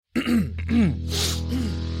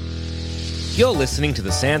You're listening to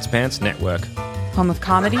the Sans Pants Network. Home of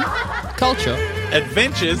comedy Culture.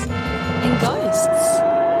 Adventures. and ghosts.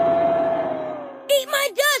 Eat my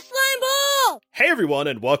dust, slime ball! Hey everyone,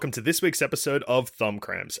 and welcome to this week's episode of Thumb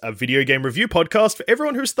Cramps, a video game review podcast for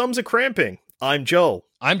everyone whose thumbs are cramping. I'm Joel,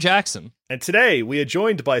 I'm Jackson. and today we are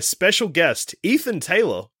joined by special guest Ethan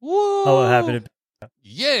Taylor. Woo! Oh, happy to be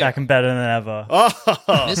Yeah. back and better than ever. Oh,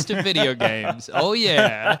 Mr. Video Games. Oh,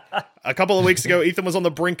 yeah. a couple of weeks ago, Ethan was on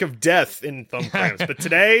the brink of death in Thumb Cramps, but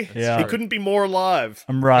today Yeah. he couldn't be more alive.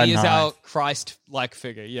 I'm riding He is high. our Christ-like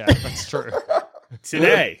figure. Yeah, that's true.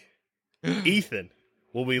 Today, Ethan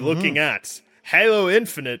will be looking at Halo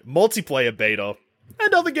Infinite multiplayer beta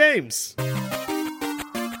and other games.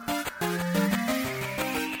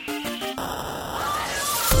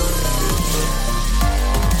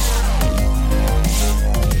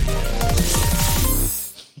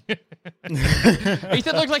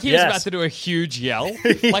 Ethan looked like he was Yes. about to do a huge yell.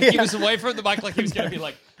 Like he was away from the mic, like he was going to be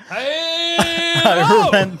like, hey! I oh!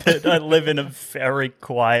 remembered I live in a very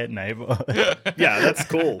quiet neighborhood. Yeah, that's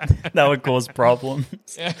cool. That would cause problems.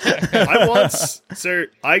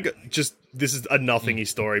 This is a nothingy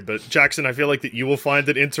story, but Jackson, I feel like that you will find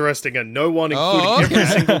it interesting, and no one, Oh, including okay. every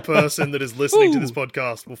single person that is listening to Ooh. this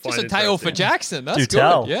podcast, will find Just a it tale for interesting. Jackson. That's Do good.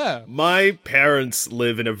 tell. Yeah. My parents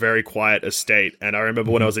live in a very quiet estate, and I remember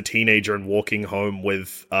when I was a teenager and walking home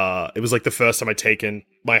with, it was like the first time I'd taken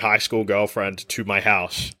my high school girlfriend to my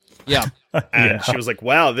house. Yeah. And Yeah. she was like,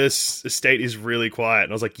 wow, this estate is really quiet.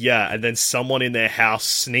 And I was like, yeah. And then someone in their house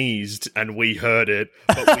sneezed, and we heard it,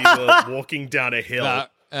 but we were walking down a hill.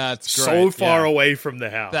 That's great. So far yeah. away from the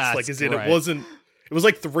house. That's like, as in, great. it was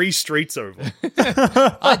like 3 streets over.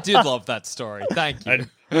 I did love that story. Thank you. And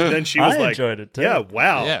then she was I like, enjoyed it too. yeah,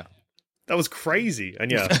 wow. Yeah. That was crazy. And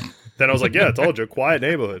yeah, then I was like, yeah, I told you, quiet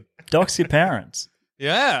neighborhood. Dox your parents.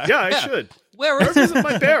 Yeah. Yeah, I should. Where Go is it? visit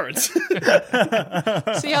my parents.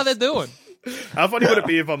 See how they're doing. How funny would it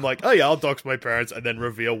be if I'm like, oh yeah, I'll dox my parents and then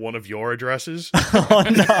reveal one of your addresses? Oh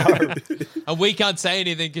no. And we can't say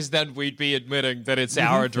anything because then we'd be admitting that it's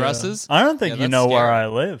our addresses. I don't think Yeah, you that's know where scary. I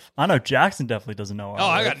live. I know Jackson definitely doesn't know where Oh,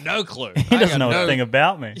 I I live. got no clue. He doesn't know a thing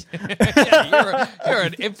about me. Yeah, you're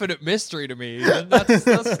an infinite mystery to me. And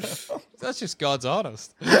that's just God's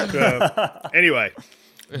honest. Anyway,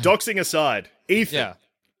 doxing aside, Ethan. Yeah.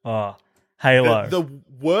 Oh, Halo. The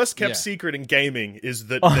worst kept Yeah. secret in gaming is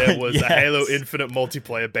that there was yes. a Halo Infinite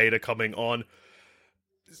multiplayer beta coming on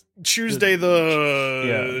Tuesday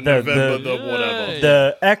the November the whatever.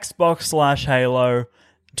 the Xbox / Halo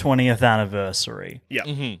 20th anniversary. Yeah.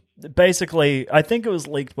 Mm-hmm. Basically, I think it was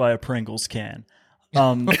leaked by a Pringles can.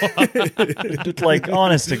 Like,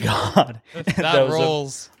 honest to God. That There was a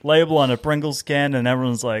rules. label on a Pringles can, and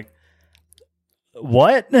everyone's like,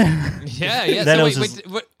 what? Yeah, yeah. Then So it wait, was just-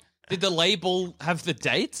 what, did the label have the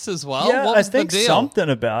dates as well? Yeah, what I was think the deal? something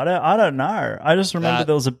about it. I don't know. I just remember That-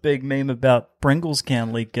 there was a big meme about Pringles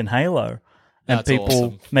can leak in Halo. And That's people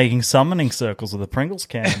awesome. making summoning circles with a Pringles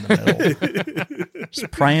can in the middle.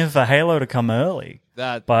 Just praying for Halo to come early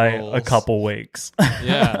That by rules. a couple weeks.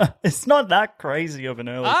 Yeah. It's not that crazy of an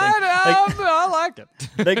early thing. I like it.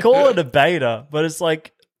 They call it a beta, but it's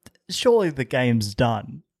like, surely the game's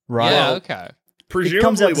done, right? Yeah, okay. Presumably It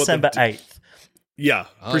comes out what December the- 8th. Yeah,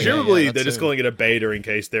 Oh, presumably yeah, they're that's just soon. calling it a beta in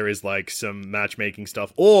case there is like some matchmaking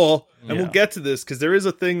stuff. Or, and we'll Yeah. get to this because there is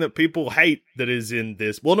a thing that people hate that is in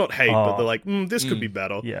this. Well, not hate, but Oh. they're like, this could be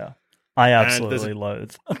better. Yeah. I there's absolutely a-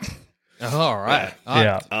 loathe. All right.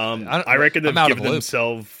 Yeah. I reckon they've I'm out of given the loop.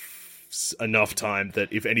 themselves enough time that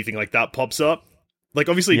if anything like that pops up, like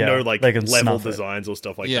obviously Yeah, no like they can level snuff it. designs or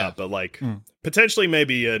stuff like Yeah. that, but like potentially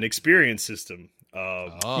maybe an experience system.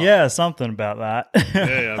 Oh. Yeah, something about that.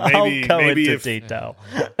 yeah, I'll maybe- go maybe into if- detail.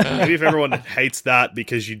 Maybe if everyone hates that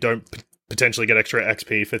because you don't potentially get extra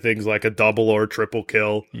XP for things like a double or a triple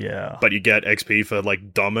kill, Yeah. but you get XP for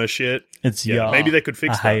like dumber shit. It's Yeah, yuck. maybe they could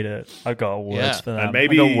fix I that. hate it. I got words Yeah. for that. And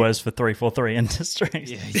maybe- I got words for 343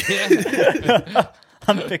 Industries. Yeah.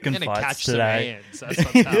 I'm picking Gonna fights catch today. some hands.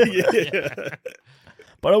 That's what's happening. Yeah.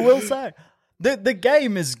 But I will say, the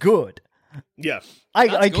game is good. Yeah.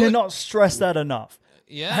 I good. cannot stress that enough.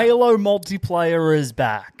 Yeah. Halo multiplayer is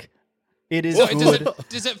back. It is So good.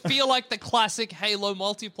 does it feel like the classic Halo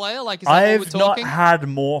multiplayer? Like, is that what we're I've not talking? had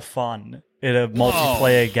more fun in a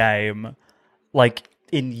multiplayer game like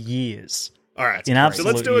in years. All right. In So absolute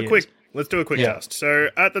let's do a years. quick test. So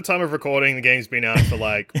at the time of recording, the game's been out for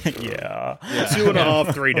like Yeah.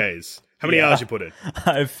 2.5, 3 days. How many hours you put in?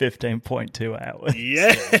 I have 15.2 hours.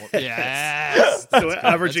 Yeah. Yes. So we're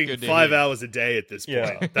averaging good to 5 hear. hours a day at this point.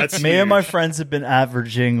 Yeah. That's Me and my huge. friends have been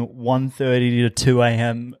averaging 1:30 to 2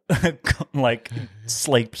 a.m. like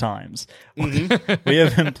sleep times. Mm-hmm. We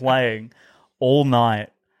have been playing all night,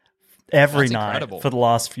 every That's night incredible. for the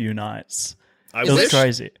last few nights. I It was wish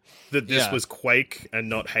crazy. that this Yeah. was Quake and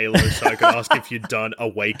not Halo, so I could ask if you'd done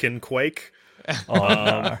Awaken Quake, Oh,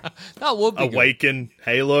 no. That would be good. Awaken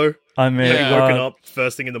Halo. I mean, Yeah. Woken up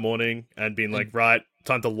first thing in the morning and being like, right,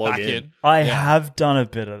 time to log Back in. in. I Yeah. have done a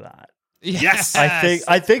bit of that. Yes!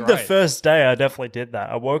 I think the great. first day I definitely did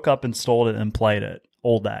that. I woke up, installed it, and played it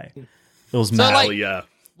all day. It was So, mad. like, Hell yeah.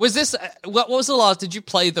 Was this what was the last? Did you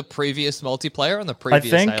play the previous multiplayer on the I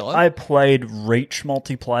previous think Halo? I played Reach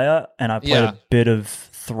multiplayer and I played Yeah. a bit of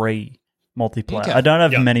 3 multiplayer. Okay. I don't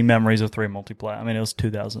have Yeah. many memories of 3 multiplayer. I mean, it was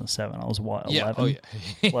 2007. I was what, 11? yeah. Oh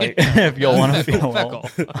yeah. Like, if you want to feel Feck old,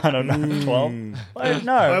 off. I don't know, 12?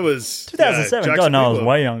 No, I was 2007. yeah, God, Jackson, no, I we was were-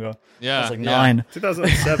 way younger. Yeah. I was like yeah. 9.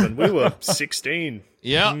 2007. We were 16.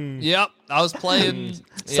 Yep. Yep. I was playing.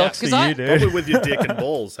 Sucks for 'cause you, dude. Probably with your dick and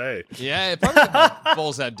balls. Hey. Yeah, probably with my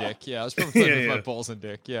balls and dick. Yeah, I was probably playing Yeah, with my yeah. balls and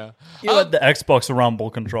dick. Yeah. You had the Xbox Rumble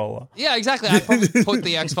controller. Yeah, exactly. I probably put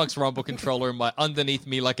the Xbox Rumble controller in my underneath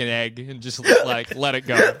me like an egg and just like let it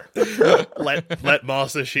go. Let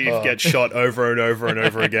Master Chief get shot over and over and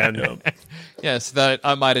over again. Yeah, so that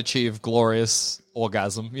I might achieve glorious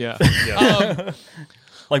orgasm. Yeah.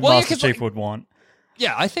 Like Well, yeah, Master 'cause, Chief like- would want.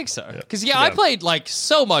 Yeah, I think so. Because I played like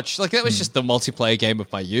so much. Like that was just the multiplayer game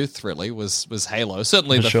of my youth. Really was Halo.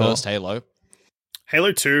 Certainly For the sure. first Halo.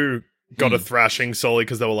 Halo 2 got a thrashing solely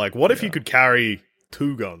because they were like, what if you could carry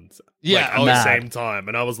 2 guns Yeah, at oh, the yeah. same time?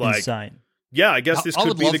 And I was like, Insane. yeah, I guess this I could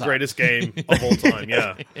would be love the that. greatest game of all time.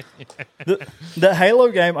 Yeah. The Halo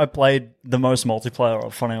game I played the most multiplayer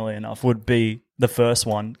of, funnily enough, would be the first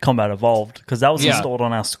one, Combat Evolved, because that was Yeah. installed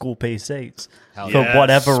on our school PCs Hell for yeah.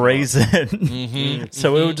 whatever Smart. reason.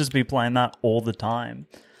 So we would just be playing that all the time.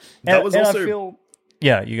 That was I also feel,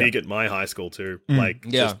 yeah, you big go. at my high school too. Like,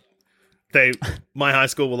 Yeah. my high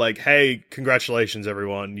school were like, hey, congratulations,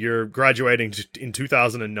 everyone. You're graduating in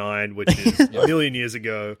 2009, which is a million years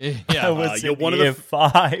ago. I Yeah. was you're in one of the year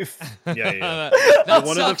 5. Yeah, yeah. That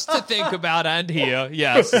one of the- sucks to think about and hear.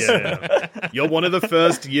 Yes. Yeah. You're one of the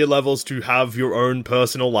first year levels to have your own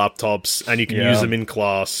personal laptops and you can Yeah. use them in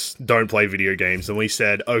class. Don't play video games. And we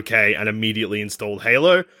said, okay, and immediately installed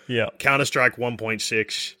Halo, Yeah. Counter-Strike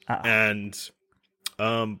 1.6, and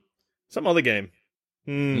some other game.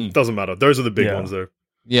 Doesn't matter. Those are the big Yeah. ones, though.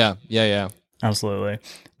 Yeah. Yeah. Yeah. Absolutely.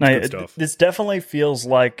 No, Good stuff. this definitely feels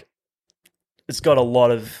like it's got a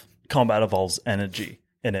lot of Combat Evolved's energy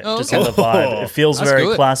in it. Oh, Just okay. in the vibe. It feels That's very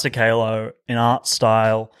good. classic Halo in art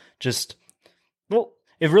style. Just, well,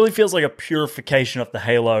 it really feels like a purification of the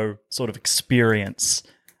Halo sort of experience.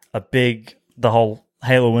 The whole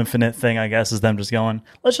Halo Infinite thing, I guess, is them just going,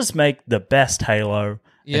 let's just make the best Halo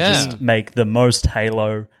Yeah. and just make the most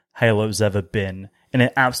Halo's ever been. And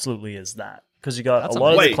it absolutely is that. Because you got That's a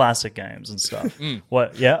lot of the amazing. classic games and stuff.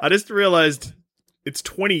 What? Yeah? I just realized it's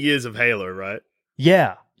 20 years of Halo, right?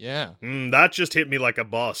 Yeah. Yeah. That just hit me like a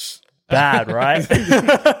boss. Bad, right?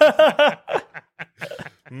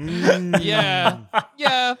 Yeah.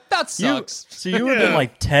 Yeah. That sucks. So you would have been Yeah.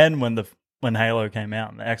 like 10 when Halo came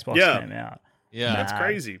out and the Xbox Yeah. came out. Yeah. That's Nah.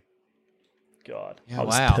 crazy. God. Yeah, I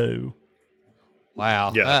was wow. 2.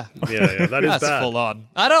 Wow. Yeah. Yeah, that is That's bad. full on.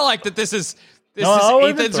 I don't like that this is No, I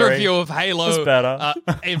would've been Ethan's 3. review of Halo It's better.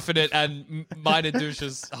 Infinite and mine and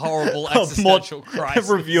Douche's horrible A existential crisis.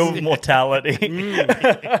 review of mortality.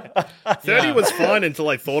 30 was fine until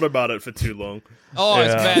I thought about it for too long. Oh,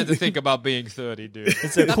 it's Yeah. bad to think about being 30, dude.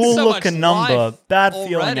 It's a That's cool so much looking number. life Bad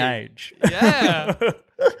feeling already. age. Yeah.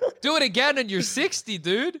 Do it again and you're 60,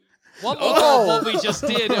 dude. One more of what we just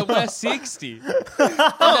did and we're 60. And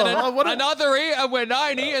then another E and we're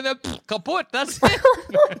 90 and then kaput. That's it.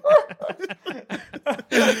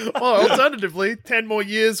 Well, alternatively, 10 more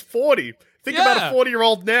years, 40. Think about Yeah. a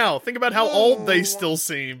 40-year-old now. Think about how old they still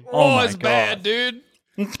seem. Oh my it's God. bad, dude.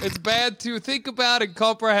 It's bad to think about and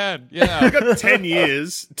comprehend. Yeah. We've got 10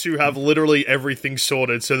 years to have literally everything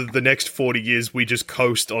sorted so that the next 40 years we just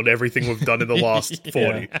coast on everything we've done in the last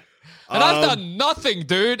 40. And I've done nothing,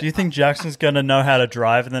 dude. Do you think Jackson's going to know how to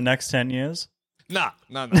drive in the next 10 years? Nah.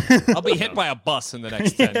 I'll be hit by a bus in the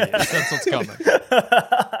next 10 years. That's what's coming.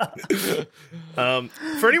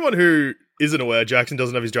 For anyone who isn't aware, Jackson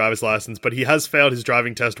doesn't have his driver's license, but he has failed his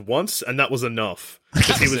driving test once, and that was enough.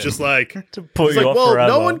 Because he was just like, To put he's you like, off well,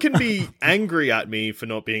 forever. no one can be angry at me for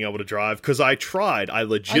not being able to drive, because I tried. I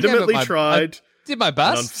legitimately tried. Did my And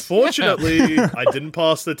best. unfortunately, I didn't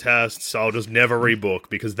pass the test, so I'll just never rebook,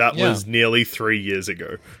 because that Yeah. was nearly 3 years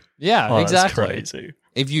ago. Yeah, Oh, that's exactly. crazy.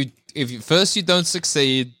 If you first you don't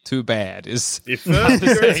succeed, too bad. Is If first you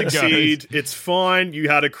don't saying goes. succeed, it's fine, you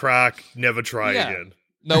had a crack, never try Yeah. again.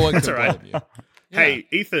 no one can all right. blame you. Hey,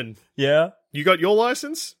 Ethan, Yeah? you got your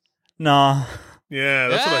license? Nah, Yeah,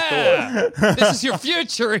 that's what I thought. This is your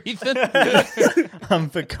future, Ethan. I'm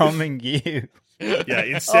becoming you. Yeah,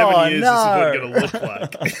 in 7 years, no. this is what it's going to look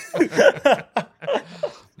like.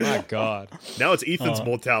 My God. Now it's Ethan's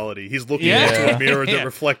mortality. He's looking Yeah. into a mirror Yeah. that's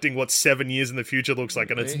reflecting what 7 years in the future looks like,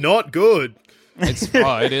 and it's not good.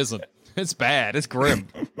 It isn't. It's bad. It's grim.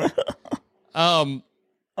 Oh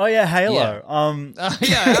yeah, Halo.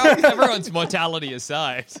 Yeah. Everyone's mortality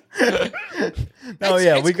aside.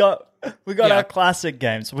 We got our classic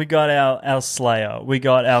games. We got our Slayer. We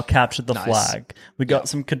got our Capture the Flag. We got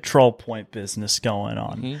some control point business going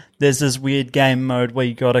on. Mm-hmm. There's this weird game mode where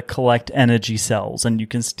you got to collect energy cells, and you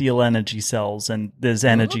can steal energy cells, and there's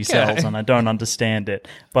energy cells, and I don't understand it,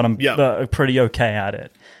 but I'm pretty okay at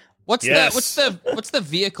it. What's the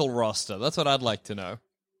vehicle roster? That's what I'd like to know.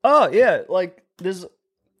 Oh yeah, like there's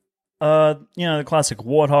the classic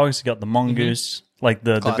warthogs. You got the mongoose, like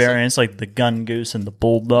the variants, like the gun goose and the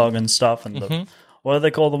bulldog and stuff, and the what do they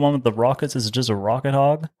call the one with the rockets? Is it just a rocket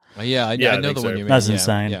hog? I know the one you mean. That's Yeah,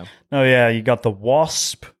 insane. Yeah. Oh yeah, you got the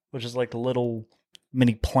wasp, which is like a little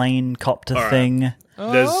mini plane copter thing.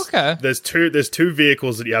 Oh, okay. There's two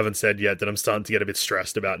vehicles that you haven't said yet that I'm starting to get a bit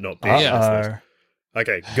stressed about not being.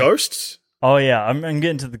 Okay, ghosts. Oh yeah, I'm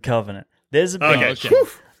getting to the Covenant. There's a Okay.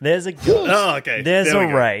 there's a ghost. Oh, okay. There's There a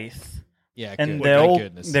we go. wraith. Yeah, And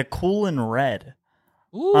good. they're cool in red.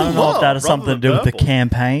 Ooh, I don't know if that has rather something to than do with the purple.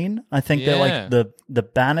 campaign. I think they're Yeah. like the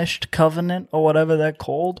Banished Covenant or whatever they're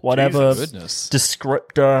called. Whatever goodness.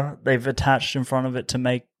 descriptor they've attached in front of it to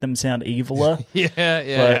make them sound eviler.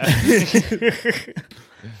 Yeah.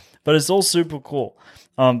 But it's all super cool.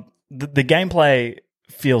 The gameplay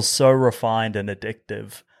feels so refined and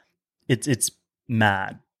addictive. It's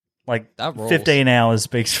mad. Like That rules. 15 hours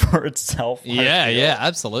speaks for itself. I feel.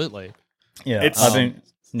 Absolutely. Yeah. It's-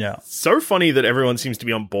 yeah. So funny that everyone seems to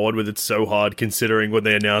be on board with it so hard, considering when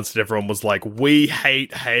they announced it, everyone was like, "We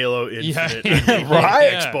hate Halo Infinite." Yeah. And we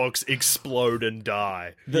Right? hate Xbox explode and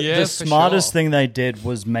die. The smartest thing they did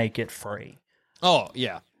was make it free. Oh,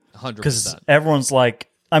 yeah. 100%. Because everyone's like,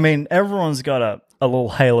 everyone's got a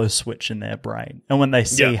little Halo switch in their brain. And when they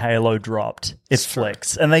see Halo dropped, it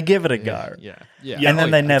flicks. And they give it a go. Yeah. And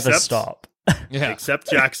then they never except- stop. Yeah. Except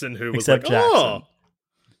Jackson, who was Except like, Jackson. "Oh,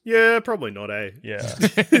 yeah, probably not, eh?" Yeah.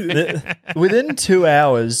 Within 2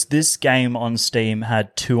 hours, this game on Steam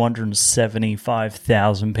had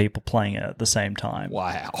 275,000 people playing it at the same time.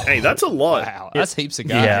 Wow. Hey, that's a lot. Wow. That's heaps of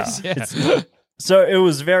guys. Yeah. So it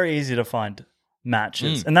was very easy to find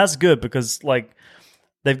matches. And that's good because, like,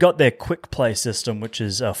 they've got their quick play system, which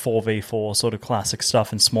is a 4v4 sort of classic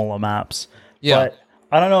stuff in smaller maps. Yeah. But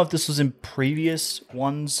I don't know if this was in previous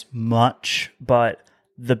ones much, but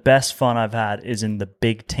the best fun I've had is in the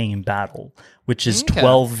big team battle, which is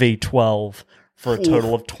 12v12 for a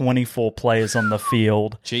total of 24 players on the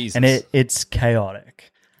field. Jesus. And it's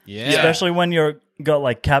chaotic. Yeah. Especially when you're got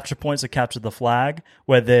like capture points or capture the flag,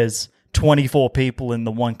 where there's 24 people in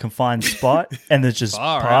the one confined spot, and there's just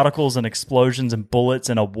Far out. particles and explosions and bullets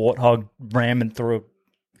and a warthog ramming through a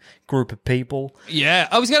group of people. Yeah,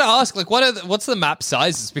 I was going to ask, like, what's the map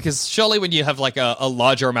sizes? Because surely when you have, like, a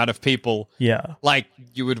larger amount of people, Yeah. like,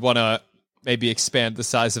 you would want to maybe expand the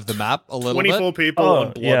size of the map a little 24 bit. people Oh,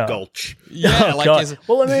 on Blood yeah. Gulch. Yeah, Oh, like, God.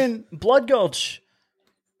 Well, I mean, Blood Gulch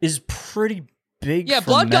is pretty big. yeah,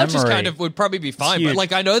 from Blood Gulch is memory. would probably be fine, huge. but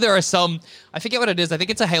like I know there are some. I forget what it is. I think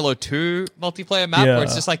it's a Halo 2 multiplayer map where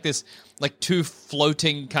it's Yeah. just like this, like two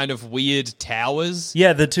floating kind of weird towers.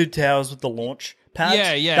 Yeah, the two towers with the launch pads.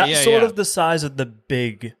 That's sort yeah. of the size of the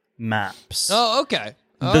big maps. Oh, okay.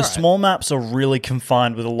 All The right. small maps are really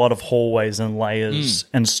confined with a lot of hallways and layers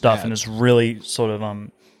and stuff, Yeah. and it's really sort of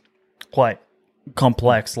quite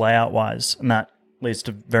complex layout wise, and that leads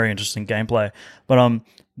to very interesting gameplay. But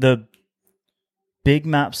the big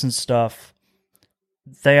maps and stuff,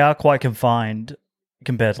 they are quite confined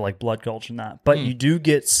compared to like Blood Gulch and that. But you do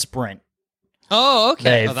get sprint. Oh,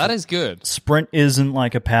 okay. Oh, They've- that is good. Sprint isn't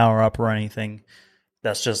like a power up or anything.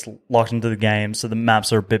 That's just locked into the game, so the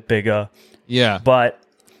maps are a bit bigger. Yeah. But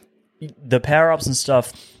the power ups and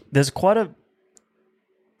stuff, there's quite a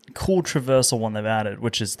cool traversal one they've added,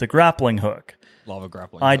 which is the grappling hook. Lava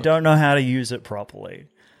grappling. I hook. don't know how to use it properly.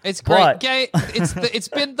 It's great. But- It's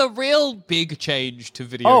been the real big change to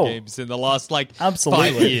video Oh, games in the last like 5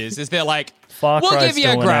 absolutely. years. Is they're like, Far we'll Cry's give you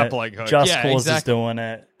a doing grappling it. hook. Just Yeah, Cause exactly. is doing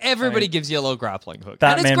it. Everybody gives you a little grappling hook.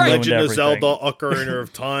 Batman and it's great. ruined Legend of everything. Zelda Ocarina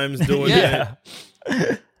of Time's doing it. Yeah.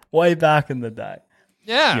 Way back in the day.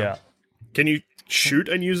 Yeah. Yeah. Can you shoot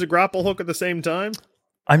and use a grapple hook at the same time?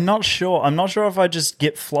 I'm not sure. I'm not sure if I just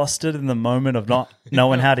get flustered in the moment of not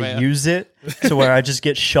knowing how to use it to where I just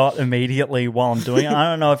get shot immediately while I'm doing it. I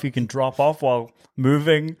don't know if you can drop off while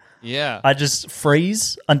moving. Yeah. I just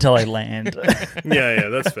freeze until I land. Yeah,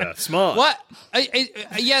 that's fair. Smart. What?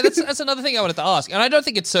 Yeah, that's another thing I wanted to ask. And I don't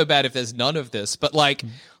think it's so bad if there's none of this, but like,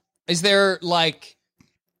 is there like,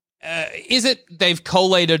 is it they've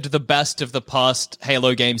collated the best of the past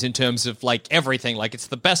Halo games in terms of like everything? Like it's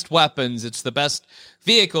the best weapons, it's the best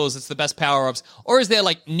vehicles, it's the best power-ups, or is there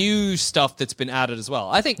like new stuff that's been added as well?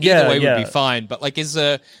 I think either way would be fine, but like is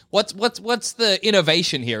what's the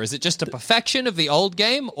innovation here? Is it just a perfection of the old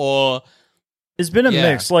game, or it's been a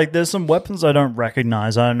mix. Like there's some weapons I don't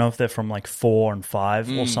recognize. I don't know if they're from like 4 and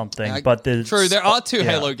 5 or something, but there's true. There are 2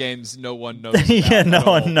 Halo games no one knows about yeah, no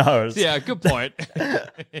one knows. Yeah, good point.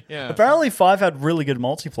 Yeah. Apparently 5 had really good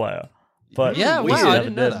multiplayer. But yeah, wow, I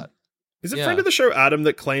didn't know that. Is it friend of the show Adam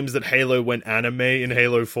that claims that Halo went anime in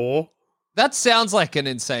Halo 4? That sounds like an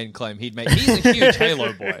insane claim he'd make. He's a huge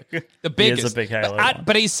Halo boy. The biggest. He is a big Halo boy.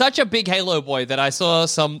 But he's such a big Halo boy that I saw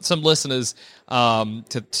some listeners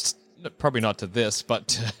to probably not to this, but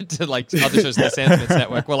to like other shows in the Sandspins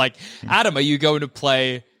Network were like, Adam, are you going to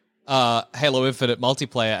play Halo Infinite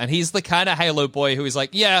multiplayer? And he's the kind of Halo boy who is like,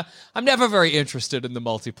 yeah, I'm never very interested in the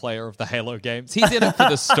multiplayer of the Halo games. He's in it for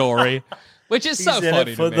the story. Which is so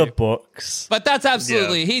funny for to me. the books. But that's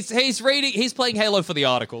absolutely he's playing Halo for the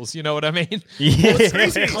articles, you know what I mean? Yeah.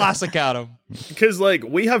 It's classic Adam. Because like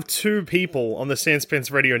we have 2 people on the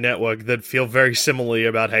Sandspins Radio Network that feel very similarly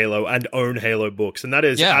about Halo and own Halo books, and that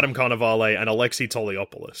is Adam Carnivale and Alexi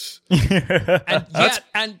Toliopoulos.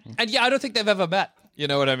 and I don't think they've ever met. You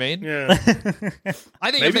know what I mean? Yeah.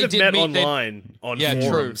 I think maybe if they they've did met meet, online on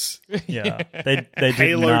forums. True. Yeah, they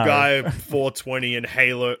Halo know. guy 420 and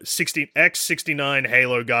Halo X69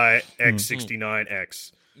 Halo guy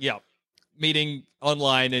X69X. Yeah, meeting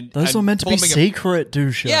online and those are meant to be secret,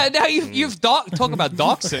 Dusha. Yeah, now you've talk about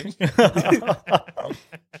doxing.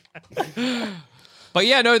 But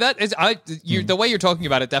yeah, no, that is the way you're talking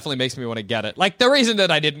about it definitely makes me want to get it. Like the reason that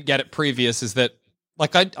I didn't get it previous is that.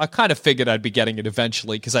 Like, I kind of figured I'd be getting it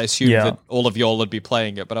eventually because I assumed that all of y'all would be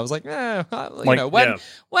playing it. But I was like, when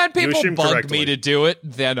people bug me to do it,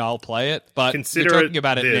 then I'll play it. But consider you're talking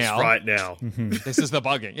about it now. Right now. This is the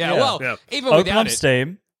bugging. Even Open without up it.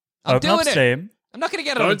 Steam. I'm Open doing up it. Steam. I'm not going to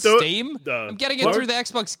get it on Steam. I'm getting it through the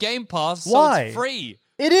Xbox Game Pass, so Why? it's free.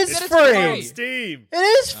 It is It's free. Steam. It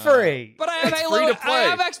is free. But I have It's Halo. free to play.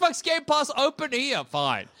 I have Xbox Game Pass open here.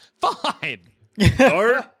 Fine.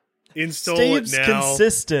 Don't install Steam's it now.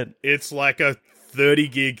 consistent. It's like a 30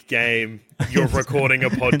 gig game. You're recording a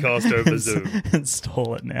podcast over Zoom.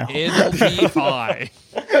 Install it now. It'll be fine.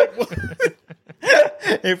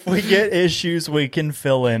 If we get issues, we can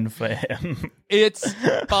fill in for him. It's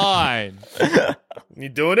fine. You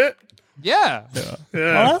doing it? Yeah. Oh,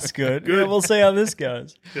 that's good. Yeah, we'll see how this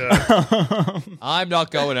goes. Yeah. I'm not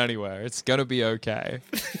going anywhere. It's going to be okay.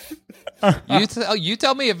 You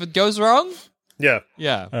tell me if it goes wrong? Yeah.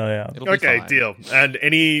 Yeah. Oh, yeah. It'll be Okay, fine. deal. And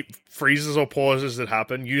any freezes or pauses that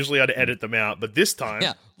happen, usually I'd edit them out. But this time,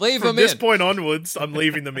 leave from them this in. point onwards, I'm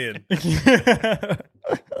leaving them in.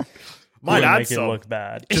 Might Wouldn't add make it some, look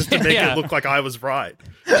bad. just to make Yeah. it look like I was right.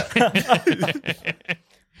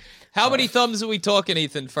 How many thumbs are we talking,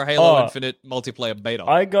 Ethan, for Halo Oh. Infinite multiplayer beta?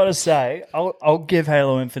 I gotta say, I'll give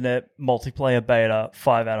Halo Infinite multiplayer beta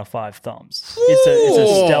 5 out of 5 thumbs. It's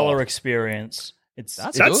a stellar experience. That's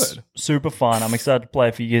That's- good. Super fun. I'm excited to play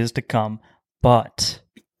it for years to come. But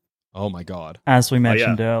Oh my god. as we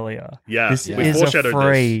mentioned earlier, Yeah, this we is a foreshadowed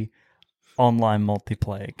free online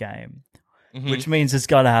multiplayer game. Mhm. Which means it's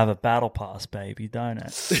got to have a battle pass, baby, don't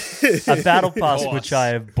it? A battle pass course. which I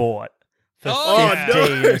have bought for Oh,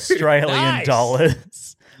 15 no. Australian Nice.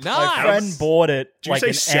 dollars. My Nice. friend bought it Did you like say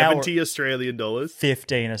an 70 hour. Australian dollars?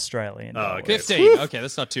 15 Australian Oh, dollars. okay. 15. Okay,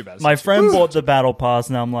 that's not too bad. My friend bought the battle pass,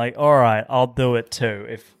 and I'm like, all right, I'll do it too.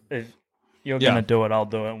 If you're Yeah. gonna do it, I'll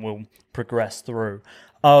do it, and we'll progress through.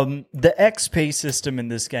 The XP system in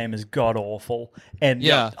this game is god awful and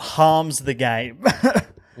Yeah. harms the game.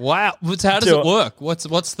 Wow. How does So- it work? What's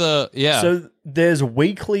the So there's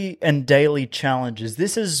weekly and daily challenges.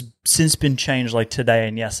 This has since been changed like today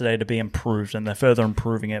and yesterday to be improved, and they're further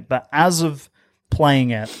improving it. But as of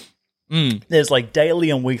playing it, there's like daily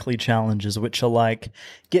and weekly challenges, which are like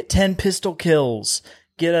get 10 pistol kills,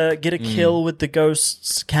 get a kill with the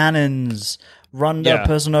ghosts cannons, run Yeah. a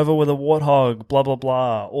person over with a warthog, blah blah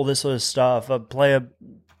blah, all this sort of stuff. A player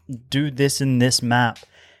do this in this map,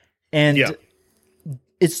 and Yeah.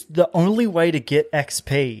 it's the only way to get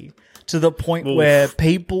XP to the point Oof. where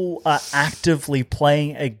people are actively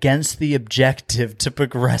playing against the objective to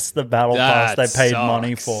progress the battle pass That they paid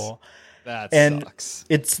money sucks. for. That And sucks.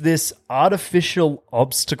 it's this artificial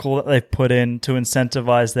obstacle that they've put in to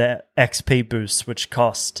incentivize their XP boosts, which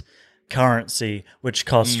cost currency, which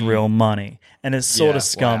cost real money. And it's sort Yeah, of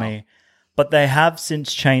scummy. But they have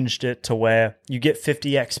since changed it to where you get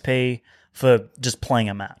 50 XP for just playing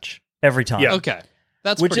a match every time. Yeah. Okay.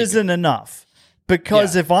 That's Which pretty isn't enough.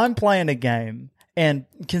 Because Yeah. if I'm playing a game and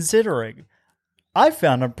considering I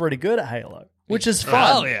found I'm pretty good at Halo, which is fun.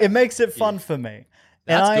 Hell yeah. It makes it fun for me.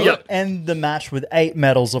 And That's I good. end the match with 8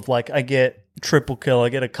 medals of like I get triple kill, I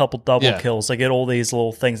get a couple double Yeah. kills, I get all these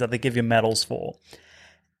little things that they give you medals for.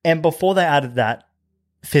 And before they added that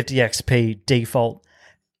 50 XP default,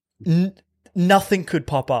 nothing could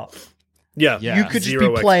pop up. Yeah, Yeah. You could just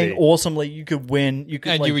Zero be playing XP. awesomely. You could win. You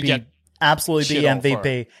could And like you would be get absolutely be shit all for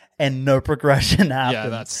MVP, and no progression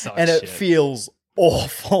happens. that sucks and it shit. feels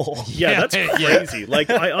awful. Yeah, that's Yeah. crazy. Like,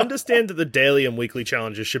 I understand that the daily and weekly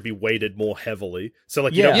challenges should be weighted more heavily. So,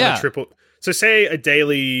 like, you don't Yeah. want to triple. So, say a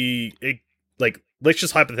daily, let's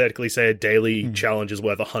just hypothetically say a daily challenge is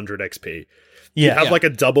worth 100 XP. You have Yeah. like a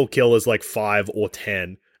double kill as like 5 or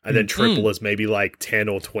 10, and then triple is maybe like 10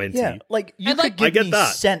 or 20. Yeah, like you And, could like, give I get me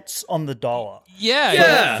that. cents on the dollar. Yeah.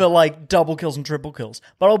 Yeah. For like double kills and triple kills,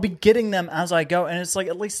 but I'll be getting them as I go, and it's like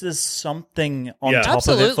at least there's something on Yeah. top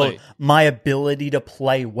of it Absolutely. for my ability to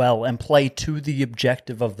play well and play to the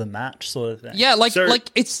objective of the match, sort of thing. Yeah, like So-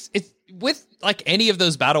 it's with like any of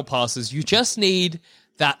those battle passes, you just need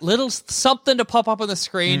that little something to pop up on the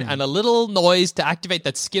screen and a little noise to activate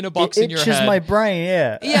that Skinner box it in your itches head. my brain.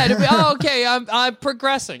 Yeah, Yeah, to be, oh, okay, I'm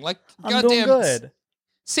progressing. Like, I'm doing goddamn, good.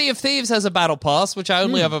 Sea of Thieves has a battle pass, which I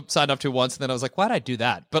only ever signed up to once, and then I was like, why'd I do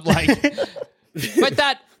that? But like, but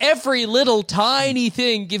that every little tiny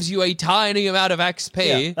thing gives you a tiny amount of XP.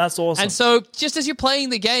 Yeah, that's awesome. And so, just as you're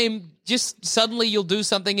playing the game, just suddenly you'll do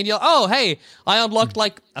something, and you'll, oh, hey, I unlocked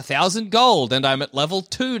like 1,000 gold, and I'm at level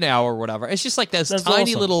 2 now, or whatever. It's just like there's That's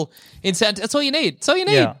tiny awesome. little incentive. That's all you need. That's all you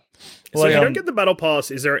need. Yeah. So, Like, if you don't get the battle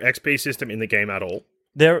pass, is there an XP system in the game at all?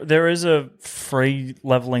 There is a free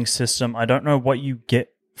leveling system. I don't know what you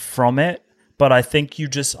get from it, but I think you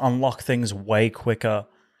just unlock things way quicker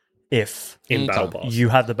if In Okay. battle pass? you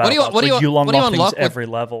have the battle do you- pass. what do you- Like, what do you unlock unlock things with- every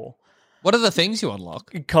level. What are the things you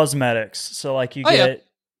unlock? Cosmetics. So like you Oh, yeah. get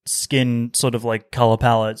skin sort of like color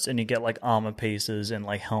palettes, and you get like armor pieces and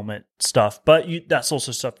like helmet stuff. But that's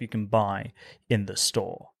also stuff you can buy in the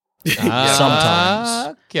store.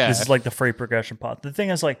 Sometimes. Okay. This is like the free progression part. The thing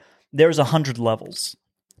is, like, there's 100 levels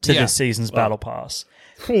to Yeah. this season's battle pass.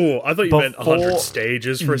 Ooh, I thought you meant 100 Before-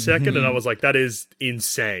 stages for a second, and I was like, that is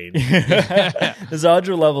insane. There's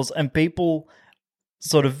 100 levels, and people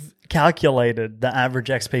sort of calculated the average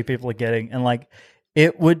XP people are getting, and like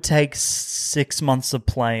it would take 6 months of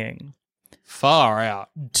playing Far out.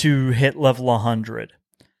 to hit level 100.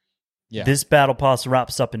 Yeah. This battle pass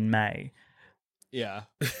wraps up in May, Yeah.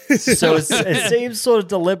 so it seems sort of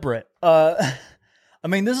deliberate. I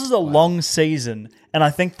mean, this is a long season, and I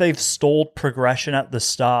think they've stalled progression at the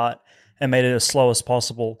start and made it as slow as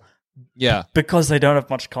possible Yeah. because they don't have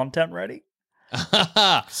much content ready.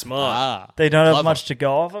 Smart. Ah. They don't have Clever. much to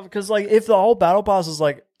go off of, because like if the whole battle pass is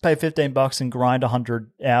like pay $15 and grind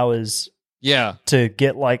 100 hours Yeah. to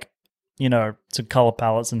get like, you know, some color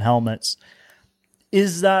palettes and helmets,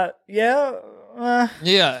 is that Yeah. I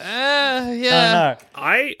Yeah. don't know.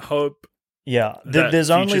 I hope Yeah, that there's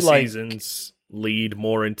future only like seasons lead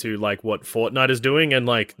more into like what Fortnite is doing, and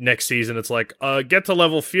like next season it's like get to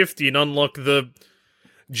level 50 and unlock the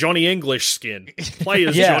Johnny English skin. Play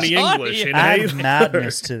as Yeah. Johnny Johnny- English in add Halo.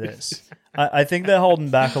 madness to this. I think they're holding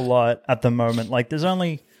back a lot at the moment. Like there's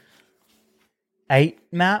only 8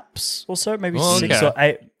 maps or so, maybe Oh, 6 okay. or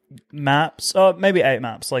 8 maps. Oh, maybe 8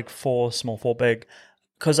 maps, like 4 small, 4 big,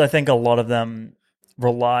 because I think a lot of them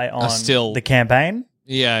rely on still- the campaign.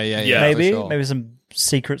 Yeah. Yeah. Yeah, maybe for sure. maybe some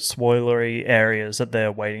secret spoilery areas that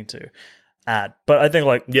they're waiting to add. But I think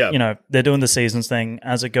like Yeah. you know, they're doing the seasons thing.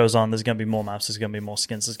 As it goes on, there's going to be more maps, there's going to be more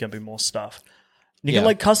skins, there's going to be more stuff. You can Yeah.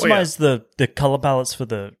 like customize the color palettes for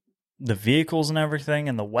the vehicles and everything,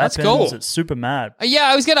 and the That's weapons. cool. It's super mad. Yeah,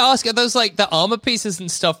 I was going to ask, are those like the armor pieces and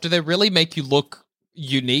stuff, do they really make you look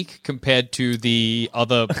unique compared to the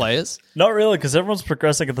other players? Not really, because everyone's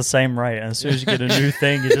progressing at the same rate, and as soon as you get a new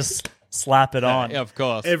thing, you just slap it on. Yeah, of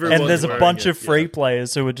course. Everyone's And there's a wearing bunch it, of free yeah.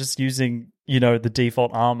 players who are just using, you know, the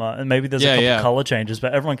default armor, and maybe there's Yeah, a couple yeah. color changes,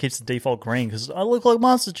 but everyone keeps the default green because I look like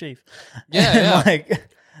Master Chief. Yeah, And, yeah. like,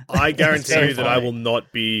 I guarantee so you that I funny. will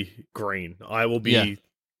not be green. I will be, Yeah.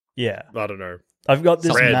 yeah, I don't know, I've got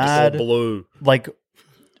this red mad or blue. like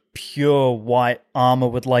pure white armor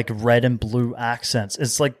with like red and blue accents.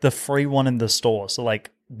 It's like the free one in the store. So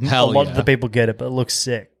like Hell a lot yeah. of the people get it, but it looks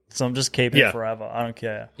sick. So I'm just keeping Yeah. it forever. I don't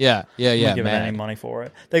care. Yeah, I'm not giving man. any money for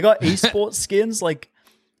it. They got esports skins, like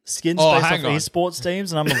skins Oh, based off hang on. esports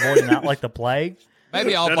teams, and I'm avoiding that like the plague.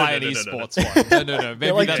 Maybe I'll No, buy no, an no, no, no, esports one. No. Maybe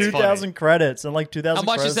They're like that's 2,000 funny. credits, and like 2,000 How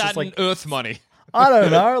much credits is that like in Earth money? I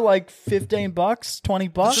don't know, like $15,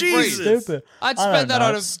 $20. Jesus. Stupid. I'd I don't spend that know,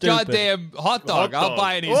 on a it's stupid. goddamn hot dog. Hot I'll dog.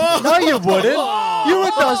 buy an Oh. esports. No, you wouldn't. You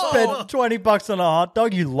would not spend $20 on a hot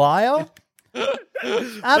dog, you liar. But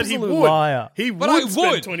he Absolute would. liar. He But I spend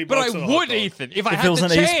would. $20 But I on a hot would, dog. Ethan, if I If had it was the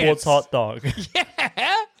an chance. esports hot dog.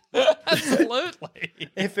 Yeah, absolutely.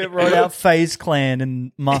 If it wrote out FaZe Clan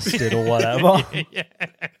and mustard or whatever.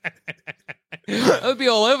 I would be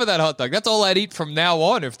all over that hot dog. That's all I'd eat from now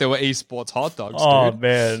on if there were esports hot dogs, Oh, dude.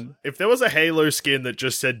 man. If there was a Halo skin that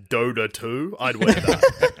just said Dota 2, I'd wear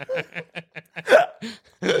that.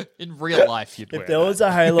 In real life, you'd wear If there was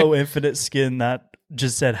a Halo Infinite skin that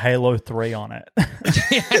just said Halo 3 on it,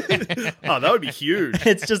 Oh, that would be huge.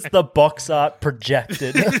 it's just the box art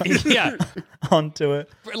projected that. Yeah, onto it.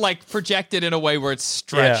 like projected in a way where it's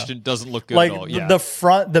stretched Yeah. and doesn't look good Like at all. Yeah. the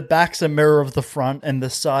front, the back's a mirror of the front, and the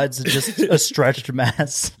sides are just a stretched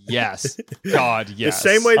mess. Yes. God, yes. The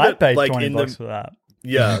same way I'd that, pay like, $20 in the for that.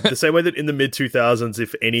 yeah, the same way that in the mid 2000s,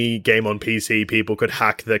 if any game on PC, people could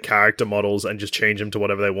hack the character models and just change them to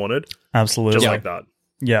whatever they wanted, Absolutely. just Yeah. like that.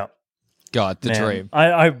 Yeah. God, the Man. dream.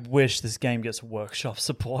 I wish this game gets workshop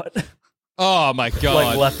support. Oh my God.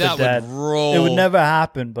 like Left 4 that Dead. would roll. It would never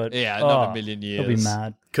happen, but Yeah, not a oh, million I'll be years.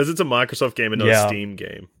 mad. Because it's a Microsoft game and not Yeah. a Steam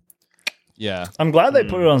game. Yeah. I'm glad they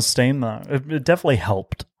put it on Steam though. It definitely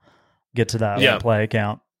helped get to that Yeah. play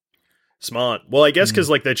account. Smart. Well, I guess because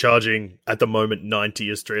like they're charging at the moment $90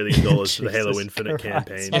 Australian dollars for the Halo Jesus Infinite Christ.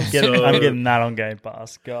 campaign. I'm getting that on Game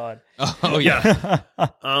Pass. God. Oh, yeah.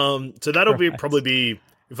 So that'll Christ. probably be,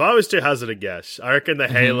 if I was to hazard a guess, I reckon the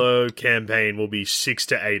Halo campaign will be 6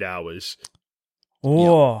 to 8 hours.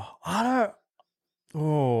 Oh, I don't.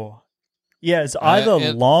 Oh, yeah. It's either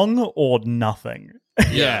it- long or nothing.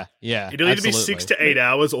 Yeah. Yeah. It'll either be absolutely. 6 to 8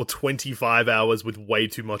 hours or 25 hours with way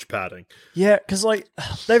too much padding. Yeah, because like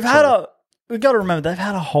they've had a. We've got to remember they've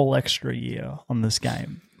had a whole extra year on this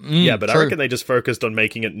game. Yeah, but I true. reckon they just focused on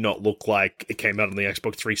making it not look like it came out on the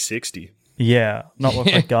Xbox 360. Yeah, not look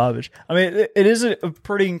like garbage. I mean, it is a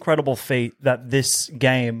pretty incredible feat that this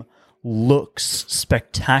game looks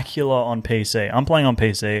spectacular on PC. I'm playing on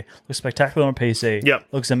PC. Looks spectacular on PC. Yep.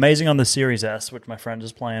 Looks amazing on the Series S, which my friend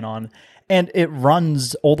is playing on. And it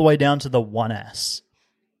runs all the way down to the 1S.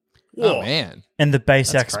 Oh, Whoa. man. And the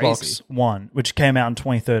base That's Xbox crazy. One, which came out in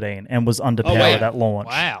 2013 and was underpowered wait. at launch.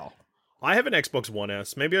 Wow. I have an Xbox One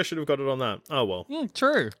S. Maybe I should have got it on that. Oh, well.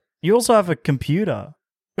 True. You also have a computer.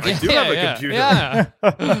 I do have a computer. Yeah.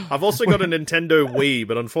 I've also got a Nintendo Wii,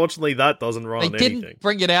 but unfortunately that doesn't run They on didn't anything.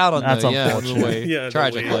 bring it out on That's the, yeah, unfortunate. the Wii, Yeah, the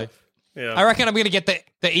tragically. Wii. Yeah. I reckon I'm going to get the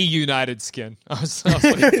E-United skin. I was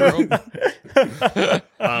looking through 'em.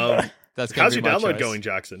 That's gonna How's be your my download choice. going,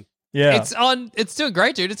 Jackson? Yeah. It's doing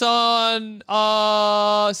great, dude. It's on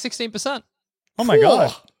 16%. Oh my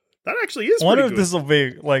god. That actually is I wonder pretty if good. this will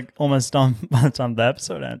be like almost done by the time the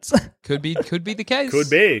episode ends. Could be the case. Could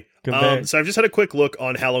be. Could be. So I've just had a quick look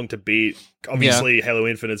on how long to beat. Obviously, Halo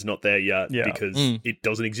Infinite's not there yet Yeah. because it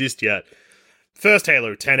doesn't exist yet. First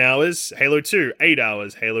Halo, 10 hours. Halo 2, 8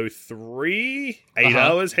 hours. Halo 3, 8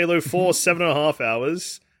 hours. Halo 4, 7.5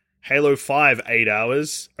 hours. Halo 5, 8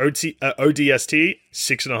 hours. ODST,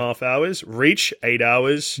 6.5 hours. Reach, 8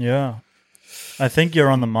 hours. Yeah. I think you're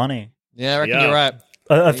on the money. Yeah, I reckon Yeah. you're right.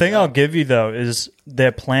 A thing I'll give you though is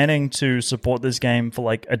they're planning to support this game for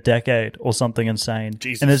like a decade or something insane.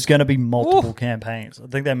 Jesus. And there's going to be multiple campaigns. I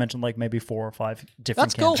think they mentioned like maybe 4 or 5 different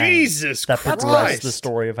That's cool. campaigns Jesus that Christ. progress the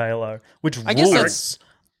story of Halo, which I guess rules.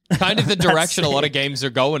 that's kind of the direction a lot it. of games are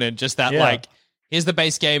going in. Just that, Yeah. like, here's the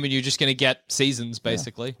base game, and you're just going to get seasons,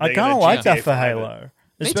 basically. I They're kind of gonna like that GTA for 5 it. Halo.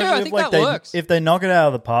 Me too, Especially I if, think like, that works. If they knock it out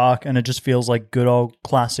of the park and it just feels like good old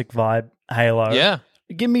classic vibe Halo. Yeah,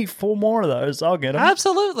 Give me 4 more of those. I'll get them.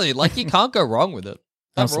 absolutely. Like, you can't go wrong with it.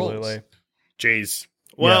 That Absolutely. rules. Jeez.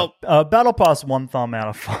 Well, Battle Pass 1 thumb out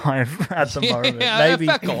of 5 at the moment. Yeah, maybe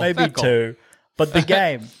fair call, maybe fair call. 2. But the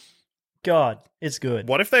game, God, it's good.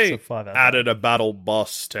 what if they So 5 out of added a battle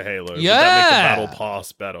boss to Halo? Would Yeah. that make the battle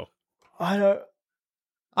pass better? I don't.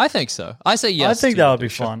 I think so. I say yes. I think to that you, would be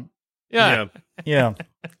Dusha. fun. Yeah, Yeah.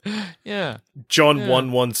 yeah. John Yeah.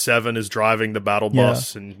 117 is driving the battle Yeah.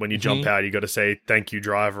 bus, and when you jump out, you got to say "Thank you,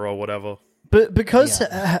 driver" or whatever. But because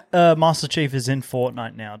Master Chief is in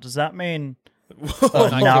Fortnite now, does that mean I could be a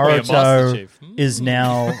Master Naruto Chief. is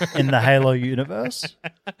now in the Halo universe?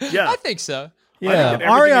 Yeah, I think so. Yeah, everything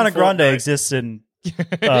in Ariana Grande Fortnite. exists in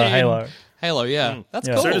Halo. Halo, yeah. That's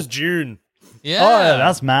Yeah. cool. So does June. yeah. Oh, yeah,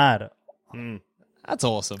 that's mad. That's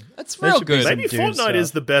awesome. That's There real should be good. some Maybe Doom Fortnite stuff.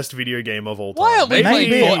 is the best video game of all time. Why aren't we playing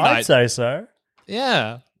Maybe Fortnite? I'd say so.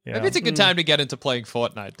 Yeah. Yeah. Maybe it's a good time to get into playing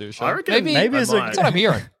Fortnite, dude. I reckon maybe it's I a- might. that's what I'm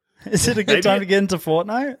hearing. Is it a good Maybe- time to get into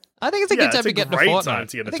Fortnite? I think it's a Yeah, good time it's to a get into great Fortnite. time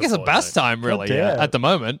to get I think into it's the best Fortnite. time, really, damn. at the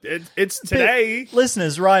moment. It's today.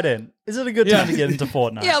 Listeners, write in. Is it a good time to get into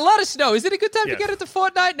Fortnite? Yeah, let us know. Is it a good time Yeah. to get into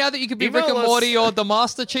Fortnite now that you can be Email Rick and us. Morty or the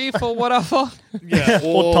Master Chief or whatever? Yeah,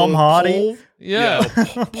 Or Tom Hardy. Paul. Yeah.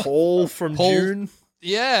 Paul from Paul. June.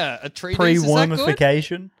 Yeah, a treatise. Is that good?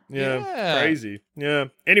 Pre-wormification. Yeah, Yeah. crazy. Yeah.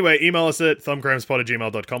 Anyway, email us at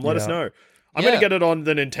thumbcrampspot@gmail.com. Let us Yeah. know. I'm Yeah. going to get it on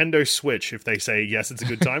the Nintendo Switch if they say yes, it's a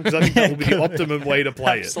good time, because I think that will be the optimum way to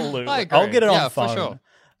play Absolutely. I agree. I'll get it Yeah, on for phone. sure.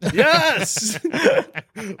 it. Yes!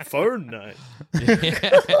 Phone night.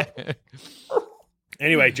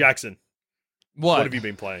 Anyway, Jackson, what have you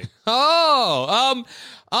been playing?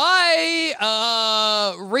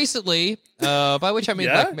 I recently, by which I mean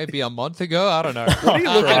Yeah? like maybe a month ago. I don't know. What are you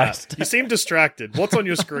looking Christ. at? You seem distracted. What's on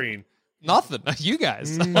your screen? Nothing. You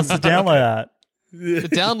guys. What's the download at? The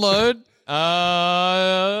download.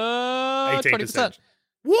 18%. 20%.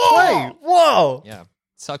 Whoa! Whoa! Yeah.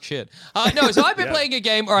 Suck shit. No, so I've been playing a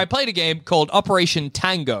game, or I played a game called Operation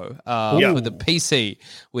Tango Yeah. for the PC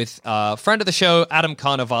with friend of the show, Adam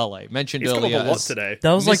Carnivale, mentioned He's come earlier. up a lot as today.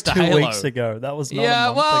 That was like Mr. 2 Halo. weeks ago. That was not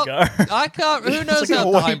Yeah, a month well, ago. I can't. Who knows like how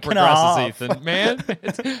a time week and a half. progresses, Ethan? Man,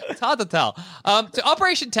 it's hard to tell. So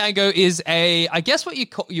Operation Tango is I guess what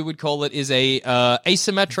you would call it is a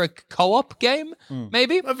asymmetric co-op game,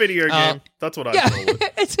 maybe. A video game. That's what I Yeah, call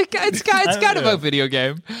it. it's kind of a video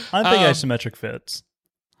game. I think asymmetric fits.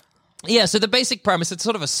 Yeah, so the basic premise, it's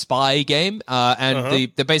sort of a spy game, and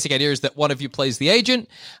the basic idea is that one of you plays the agent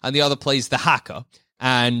and the other plays the hacker.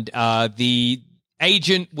 And the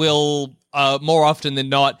agent will, more often than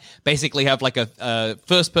not, basically have like a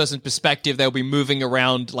first-person perspective. They'll be moving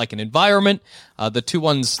around like an environment. The two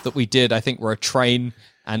ones that we did, I think, were a train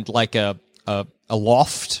and like a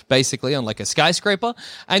loft, basically, on like a skyscraper.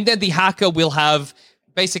 And then the hacker will have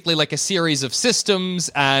basically like a series of systems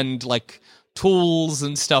and like tools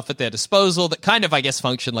and stuff at their disposal that kind of, I guess,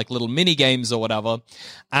 function like little mini games or whatever.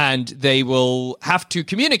 And they will have to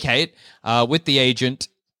communicate with the agent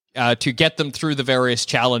to get them through the various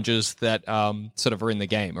challenges that sort of are in the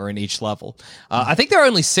game or in each level. I think there are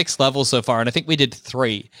only 6 levels so far, and I think we did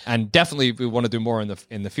 3. And definitely we want to do more in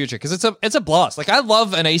the future because it's a blast. Like, I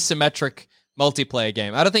love an asymmetric multiplayer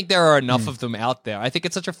game. I don't think there are enough of them out there. I think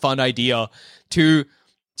it's such a fun idea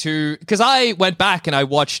because I went back and I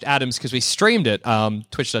watched Adams because we streamed it,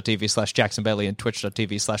 twitch.tv/Jackson Bailey and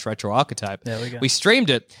twitch.tv/RetroArchetype. There we go. We streamed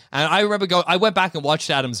it, and I remember I went back and watched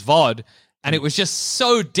Adams' VOD, and it was just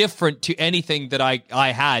so different to anything that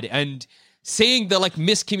I had, and seeing the like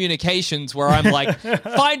miscommunications where I'm like,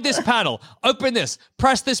 find this panel, open this,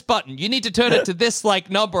 press this button, you need to turn it to this like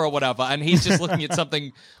number or whatever, and he's just looking at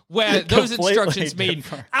something where those Completely instructions mean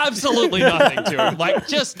different. absolutely nothing to him. Like,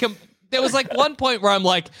 there was like one point where I'm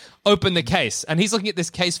like, open the case, and he's looking at this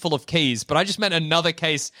case full of keys, but I just meant another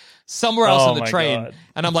case somewhere else Oh on the my train. God.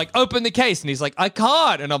 And I'm like, open the case. And he's like, I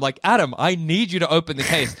can't. And I'm like, Adam, I need you to open the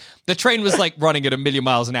case. The train was like running at 1,000,000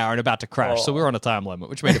 miles an hour and about to crash. So we were on a time limit,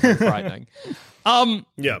 which made it pretty frightening.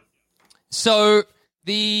 Yeah. So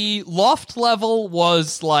the loft level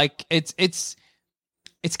was like, it's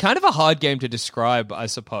kind of a hard game to describe, I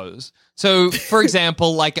suppose. So, for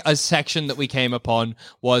example, like a section that we came upon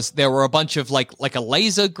was there were a bunch of like a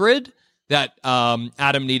laser grid that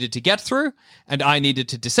Adam needed to get through, and I needed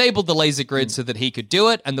to disable the laser grid so that he could do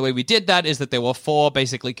it. And the way we did that is that there were 4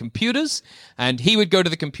 basically computers, and he would go to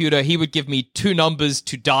the computer, he would give me 2 numbers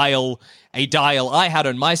to dial a dial I had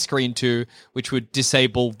on my screen to, which would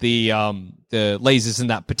disable the lasers in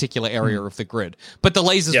that particular area of the grid. But the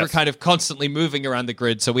lasers Yes. were kind of constantly moving around the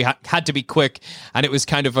grid, so we had to be quick, and it was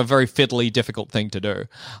kind of a very fiddly, difficult thing to do.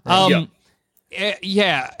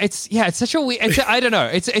 It's such a weird. I don't know.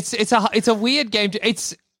 It's a weird game.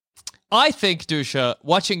 I think, Dusha,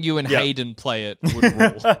 watching you and Yeah. Hayden play it would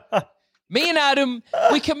rule. Me and Adam,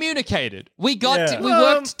 we communicated. We Yeah. we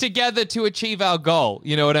worked together to achieve our goal.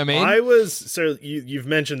 You know what I mean? You've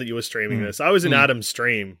mentioned that you were streaming this. I was in Adam's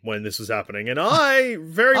stream when this was happening, and I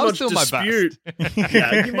very I was much doing my dispute.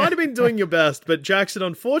 Yeah, you might have been doing your best, but Jackson,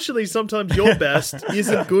 unfortunately, sometimes your best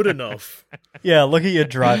isn't good enough. Yeah, look at your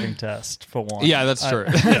driving test for one. Yeah, that's true.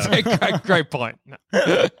 That's a great point.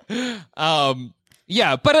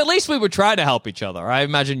 Yeah, but at least we would try to help each other. I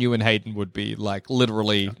imagine you and Hayden would be like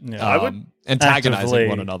literally I would antagonizing actively,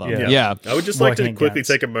 one another. yeah. Yeah. I would just like to Working quickly against.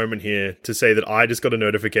 take a moment here to say that I just got a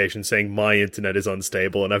notification saying my internet is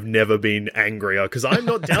unstable, and I've never been angrier because I'm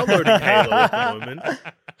not downloading Halo at the moment.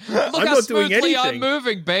 Look I'm how not doing smoothly I'm anything.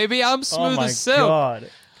 moving, baby. I'm Oh smooth my as silk. god.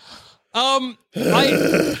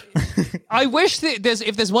 I wish that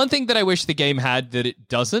if there's one thing that I wish the game had that it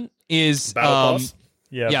doesn't is Battle Pass?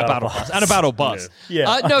 yeah, battle pass and a battle bus.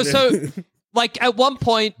 Yeah. No, so like at one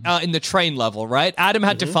point in the train level, right? Adam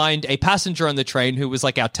had to find a passenger on the train who was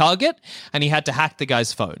like our target, and he had to hack the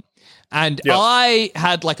guy's phone. And Yep. I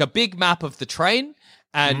had like a big map of the train,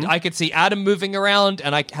 and I could see Adam moving around,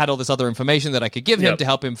 and I had all this other information that I could give him Yep. to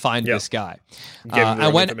help him find Yep. this guy. Gave him the and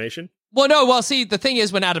wrong when information. Well, see, the thing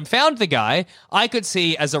is, when Adam found the guy, I could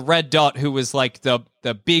see as a red dot who was like the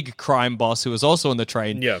big crime boss who was also on the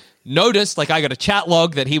train. Yeah. Noticed, like, I got a chat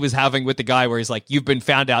log that he was having with the guy where he's like, "You've been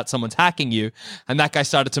found out, someone's hacking you," and that guy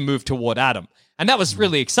started to move toward Adam. And that was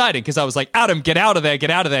really exciting because I was like, "Adam, get out of there, get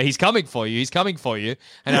out of there. He's coming for you. He's coming for you."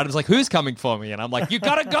 And Adam's like, "Who's coming for me?" And I'm like, "You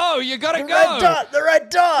gotta go. You gotta go." Red dot, the red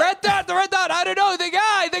dot. The red dot. I don't know,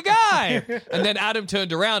 the guy. And then Adam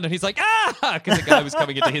turned around and he's like, because the guy was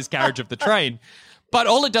coming into his carriage of the train. But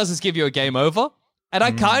all it does is give you a game over. And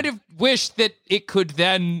I kind of wish that it could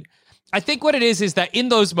then. I think what it is that in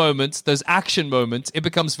those moments, those action moments, it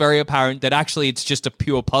becomes very apparent that actually it's just a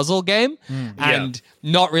pure puzzle game and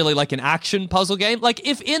not really like an action puzzle game. Like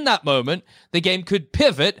if in that moment the game could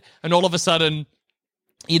pivot and all of a sudden,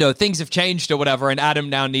 you know, things have changed or whatever, and Adam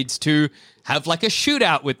now needs to have like a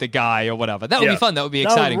shootout with the guy or whatever. That would be fun. That would be That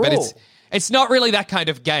would exciting. But rule. it's not really that kind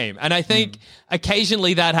of game. And I think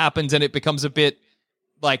occasionally that happens and it becomes a bit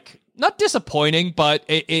like not disappointing, but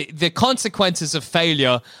the consequences of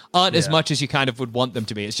failure aren't as much as you kind of would want them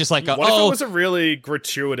to be. It's just like, What if it was a really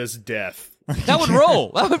gratuitous death? that would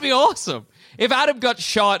roll. That would be awesome. If Adam got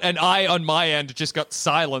shot and I, on my end, just got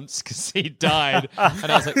silenced because he died, and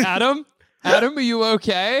I was like, Adam, are you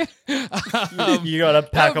okay? You gotta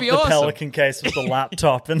pack would up be the awesome. Pelican case with the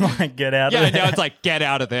laptop and like get out Yeah, of there. now it's like, get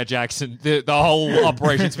out of there, Jackson. The whole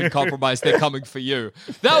operation's been compromised. They're coming for you.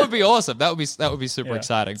 That would be awesome. That would be super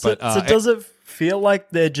exciting. So, But so does it feel like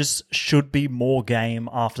there just should be more game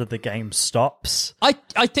after the game stops?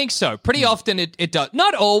 I think so. Pretty often it does.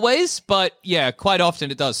 Not always, but yeah, quite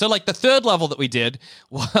often it does. So like the third level that we did,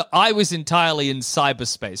 I was entirely in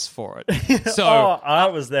cyberspace for it. So Oh, I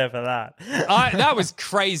was there for that. that was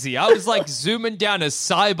crazy. I was like zooming down a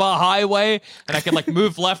cyber highway and I could like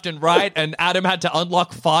move left and right, and Adam had to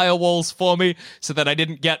unlock firewalls for me so that I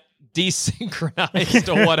didn't get desynchronized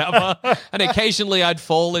or whatever. And occasionally I'd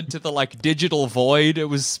fall into the like digital void. It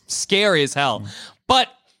was scary as hell. But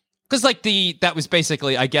because like that was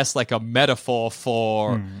basically, I guess, like a metaphor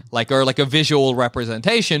for like a visual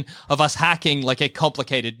representation of us hacking like a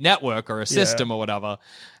complicated network or a system or whatever.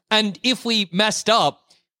 And if we messed up,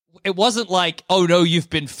 it wasn't like, oh no, you've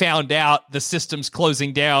been found out, the system's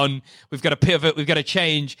closing down, we've got to pivot, we've got to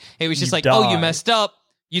change. It was just You like, oh, you died. messed up,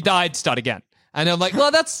 you died, start again. And I'm like,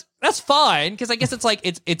 well, that's fine, because I guess it's like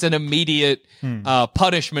it's an immediate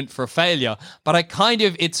punishment for failure. But I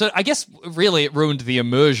guess really it ruined the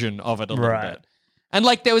immersion of it a little Right. bit. And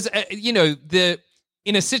like there was,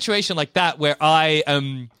 in a situation like that where I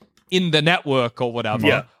am in the network or whatever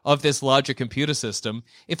Yeah. of this larger computer system,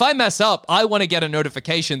 if I mess up, I want to get a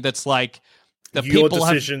notification that's like, the Your people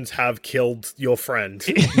have decisions have killed your friend.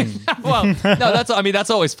 well, no, that's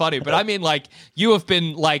always funny. But I mean, like, you have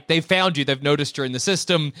been, like, they found you, they've noticed you're in the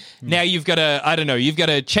system. Now you've got to, I don't know, you've got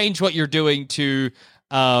to change what you're doing to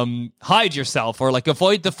hide yourself or, like,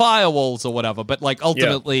 avoid the firewalls or whatever. But, like,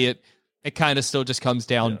 ultimately, it kind of still just comes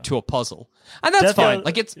down to a puzzle. And that's Death fine. has-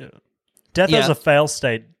 Like, it's, Death Yeah. as a fail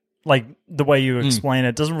state, like the way you explain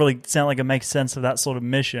it, doesn't really sound like it makes sense of that sort of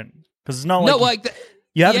mission. Because it's not like no, like,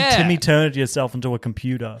 you haven't yeah. Timmy turned yourself into a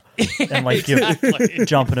computer and like Exactly. you're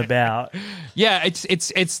jumping about. yeah,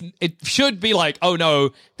 it should be like, oh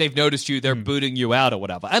no, they've noticed you, they're booting you out or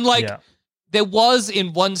whatever. And, like, Yeah. there was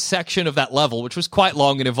in one section of that level, which was quite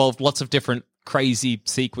long and involved lots of different crazy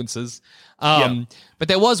sequences. But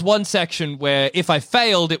there was one section where if I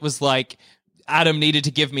failed, it was like Adam needed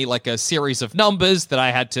to give me like a series of numbers that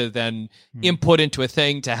I had to then input into a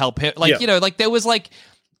thing to help him. Like, Yeah. like there was like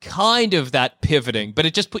kind of that pivoting, but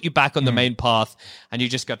it just put you back on the main path and you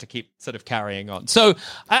just got to keep sort of carrying on. So, and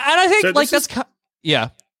I think So like this that's, yeah.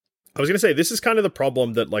 I was going to say, this is kind of the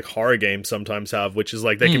problem that like horror games sometimes have, which is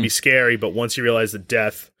like they can be scary, but once you realize the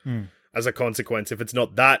death as a consequence, if it's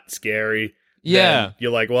not that scary, Yeah. then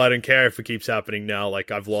you're like, well, I don't care if it keeps happening now. Like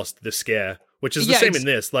I've lost the scare, which is the Yeah, same in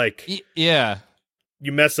this. Like, Yeah.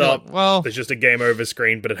 You mess You're up, like, well, there's just a game over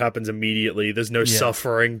screen, but it happens immediately. There's no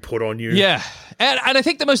suffering put on you. yeah. And I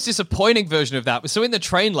think the most disappointing version of that was, so in the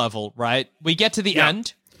train level, right, we get to the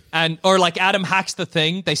end, or like Adam hacks the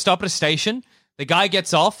thing, they stop at a station, the guy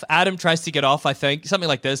gets off, Adam tries to get off, I think, something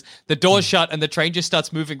like this, the door's shut, and the train just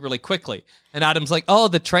starts moving really quickly. And Adam's like, oh,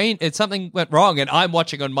 the train, something went wrong, and I'm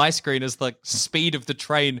watching on my screen as the speed of the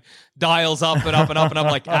train dials up and up and up, and I'm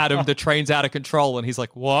like, Adam, the train's out of control, and he's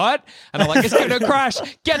like, what? And I'm like, it's gonna crash,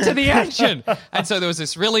 get to the engine! And so there was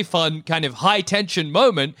this really fun kind of high-tension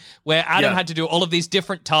moment where Adam had to do all of these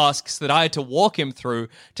different tasks that I had to walk him through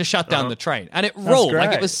to shut down the train. And it rolled.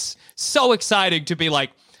 Like, it was so exciting to be like,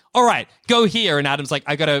 all right, go here. And Adam's like,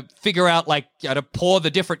 I got to figure out, like, how to pour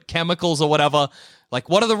the different chemicals or whatever. Like,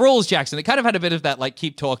 what are the rules, Jackson? It kind of had a bit of that, like,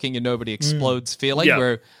 keep talking and nobody explodes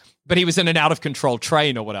feeling but he was in an out of control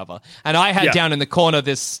train or whatever. And I had down in the corner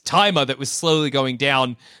this timer that was slowly going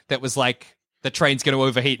down that was like, the train's going to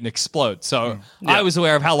overheat and explode. So I was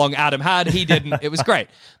aware of how long Adam had. He didn't. It was great.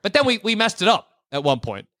 But then we messed it up at one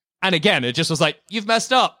point. And again, it just was like, you've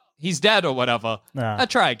messed up. He's dead or whatever. I'll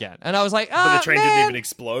try again. And I was like, But the train didn't even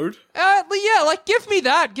explode? Yeah, like, give me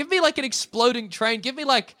that. Give me, like, an exploding train. Give me,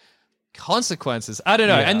 like, consequences. I don't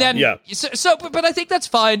know. And then, but I think that's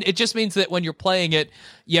fine. It just means that when you're playing it,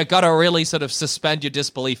 you got to really sort of suspend your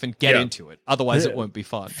disbelief and get into it. Otherwise, it won't be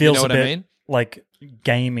fun. Feels you know what I mean? Like,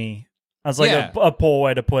 gamey. That's like a poor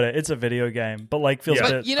way to put it. It's a video game, but, like, feels a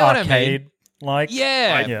bit you know what I mean? arcade-like.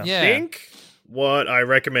 Yeah. I think what I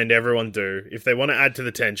recommend everyone do, if they want to add to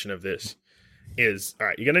the tension of this, is, all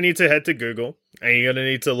right, you're going to need to head to Google, and you're going to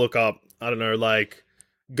need to look up, I don't know, like,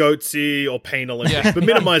 Goatsy or Pain Olympics, but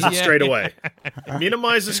minimize it straight away.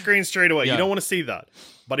 Minimize the screen straight away. You don't want to see that.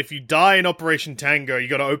 But if you die in Operation Tango, you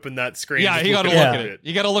got to open that screen. Yeah, you got to look at it.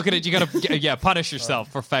 You got to look at it. You got to, punish yourself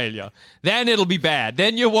for failure. Then it'll be bad.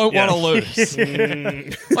 Then you won't want to lose.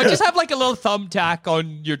 Or just have like a little thumbtack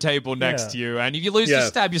on your table next to you, and if you lose, just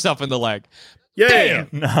stab yourself in the leg. Yeah.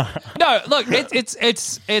 No, look,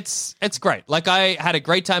 it's great. Like, I had a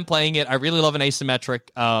great time playing it. I really love an asymmetric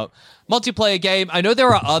multiplayer game. I know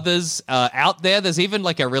there are others out there. There's even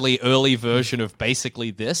like a really early version of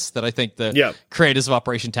basically this that I think the creators of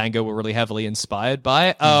Operation Tango were really heavily inspired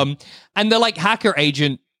by. And the like Hacker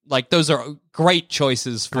Agent, like, those are great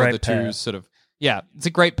choices for the two sort of. Yeah, it's a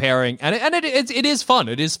great pairing, and it is fun.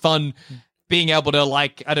 It is fun being able to,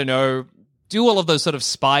 like, I don't know, do all of those sort of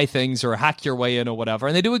spy things or hack your way in or whatever.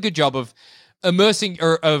 And they do a good job of immersing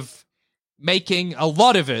or of making a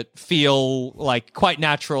lot of it feel like quite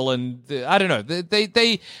natural. And I don't know,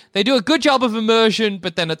 they do a good job of immersion,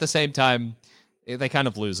 but then at the same time, they kind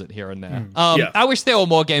of lose it here and there. I wish there were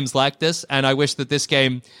more games like this, and I wish that this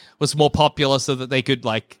game was more popular so that they could,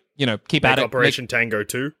 like, you know, keep at it. Operation Tango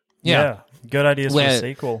 2. Yeah. Good ideas for a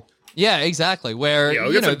sequel. Yeah, exactly. Where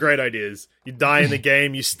we got some great ideas. You die in the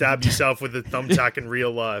game, you stab yourself with a thumbtack in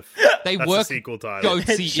real life. That's work the sequel title.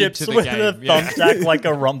 Goatsy Ships into the with game. a thumbtack like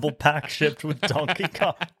a rumble pack shipped with Donkey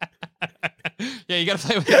Kong. Yeah, you got to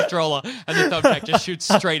play with the controller, and the thumbtack just shoots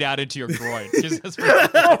straight out into your groin.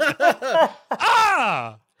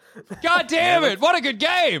 God damn it! What a good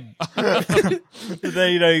game!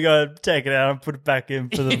 Then, you know, you gotta take it out and put it back in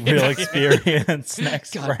for the real experience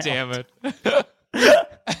next God round. damn it!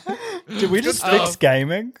 Did we just fix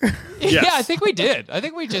gaming? Yeah, I think we did. I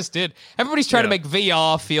think we just did. Everybody's trying to make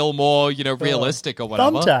VR feel more, you know, realistic or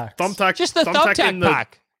whatever. Thumbtack. Just the thumbtack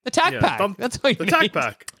pack. The tack pack. That's what you The tack need.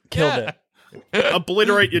 pack. Killed it.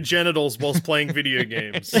 Obliterate your genitals whilst playing video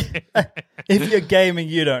games. If you're gaming,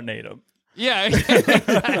 you don't need them. Yeah.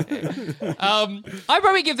 I'd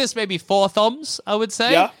probably give this maybe 4 thumbs, I would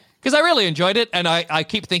say. Yeah. Because I really enjoyed it, and I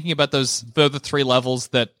keep thinking about those further 3 levels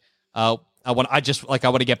that I want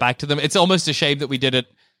to get back to them. It's almost a shame that we did it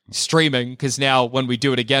streaming, because now when we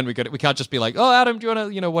do it again, we can't just be like, oh, Adam, do you want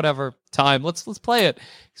to, you know, whatever time, let's play it.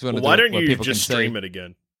 Why don't you just stream it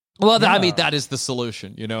again? Well, I mean, that is the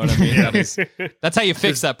solution. You know what I mean? That's how you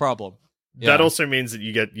fix that problem. That also means that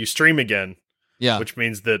you stream again. Yeah. Which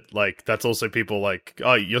means that, like, that's also people like,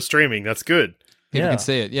 oh, you're streaming. That's good. People can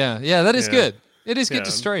see it. Yeah. Yeah, that is good. It is good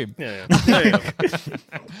to stream. Yeah.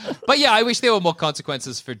 But yeah, I wish there were more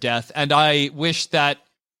consequences for death, and I wish that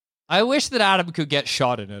Adam could get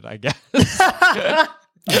shot in it, I guess.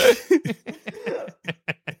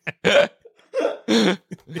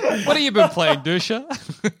 What have you been playing, Dusha?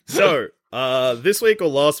 So, this week or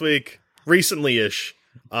last week, recently-ish,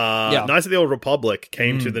 Knights of the Old Republic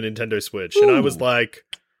came to the Nintendo Switch, and I was like,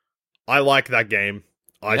 I like that game.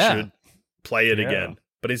 I should play it again.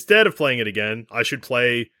 But instead of playing it again, I should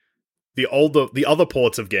play the other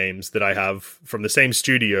ports of games that I have from the same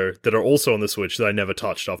studio that are also on the Switch that I never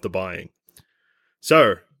touched after buying.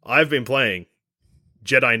 So, I've been playing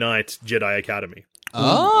Jedi Knight Jedi Academy,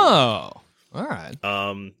 Oh, all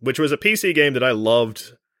right. which was a PC game that I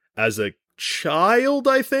loved as a child,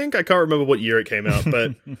 I think. I can't remember what year it came out,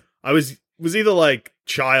 but I was either like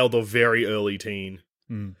child or very early teen.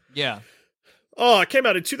 Yeah. Oh, it came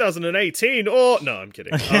out in 2018. Oh, no, I'm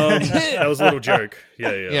kidding. That was a little joke.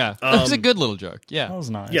 Yeah. Yeah. That was a good little joke. That Yeah. was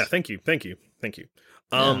nice. Yeah, thank you.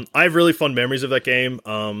 I have really fun memories of that game.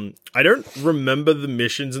 I don't remember the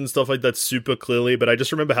missions and stuff like that super clearly, but I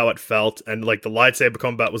just remember how it felt, and like the lightsaber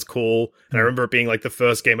combat was cool. And I remember it being like the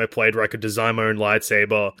first game I played where I could design my own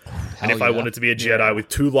lightsaber. And if I yeah. wanted to be a Jedi with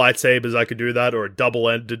 2 lightsabers, I could do that, or a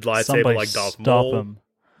double-ended lightsaber Somebody like Darth stop Maul. him.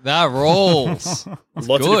 That rolls. Lots of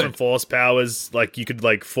good. different force powers. Like you could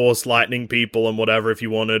like force lightning people and whatever if you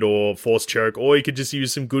wanted, or force choke, or you could just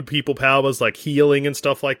use some good people powers like healing and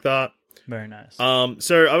stuff like that. Very nice.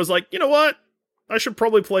 So I was like, you know what? I should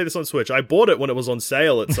probably play this on Switch. I bought it when it was on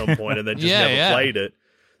sale at some point and then just never played it.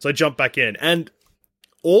 So I jumped back in. And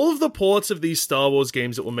all of the ports of these Star Wars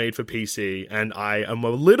games that were made for PC, and I am a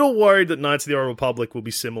little worried that Knights of the Old Republic will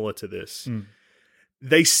be similar to this.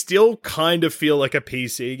 They still kind of feel like a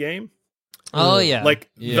PC game. Oh, yeah. Like,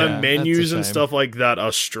 Yeah, the menus that's a and shame. stuff like that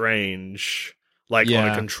are strange. Like, on a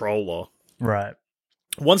Yeah. controller. Right.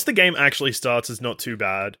 Once the game actually starts, it's not too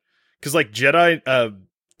bad. Because, like,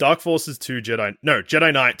 Dark Forces 2, Jedi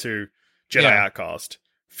Knight 2, Jedi Yeah. Outcast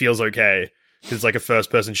feels okay. Because it's like a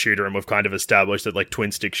first-person shooter, and we've kind of established that, like,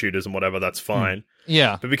 twin-stick shooters and whatever, that's fine.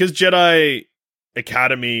 Yeah. But because Jedi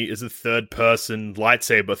Academy is a third-person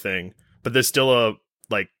lightsaber thing, but there's still a,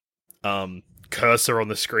 like, cursor on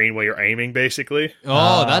the screen where you're aiming, basically.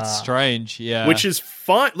 Oh, that's strange. Yeah. Which is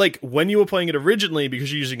fine. Like, when you were playing it originally,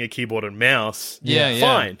 because you're using a keyboard and mouse, Yeah.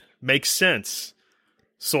 fine. Makes sense.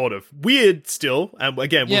 Sort of. Weird still. And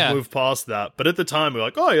again, we've Yeah. moved past that. But at the time, we were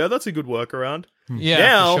like, oh, yeah, that's a good workaround. Yeah,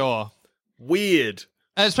 Now- for sure. Weird.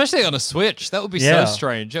 Especially on a Switch. That would be Yeah. so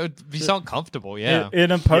strange. It would be so uncomfortable. Yeah.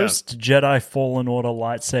 In a post Jedi Fallen Order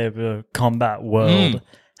lightsaber combat world,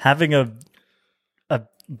 having a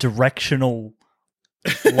directional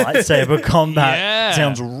lightsaber combat Yeah.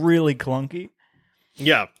 sounds really clunky.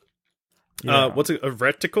 Yeah. Yeah. What's a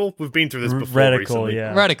reticle? We've been through this before Reticle, recently.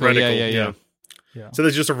 yeah. Radical. Yeah. Yeah. So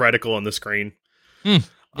there's just a reticle on the screen. Yeah,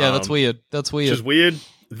 that's weird. That's Which weird. is weird.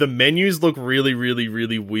 The menus look really, really,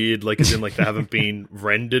 really weird. Like, as in, like, they haven't been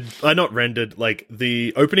rendered. Not rendered. Like,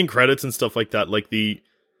 the opening credits and stuff like that. Like, the,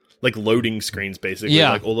 like, loading screens, basically.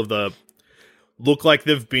 Yeah. Like, all of the... Look like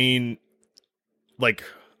they've been... Like,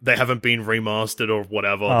 they haven't been remastered or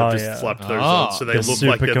whatever. Oh, They've just yeah. slapped those Oh. on. So they They're look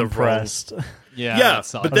super like they're the wrong... compressed. Yeah. Yeah, that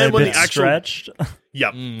sucks. but Are they then a when bit the actual... stretched?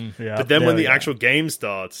 Yep. Yeah. But then when there the we actual game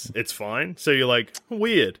starts, it's fine. So you're like,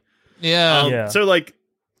 weird. Yeah. Yeah. So like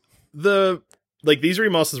these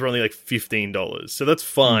remasters were only like $15, so that's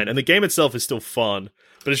fine, and the game itself is still fun.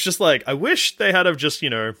 But it's just like I wish they had have just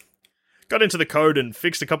got into the code and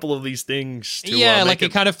fixed a couple of these things. To, Yeah, make like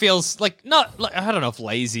it kind of feels like not like, I don't know if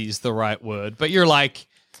lazy is the right word, but you're like,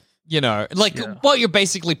 what you're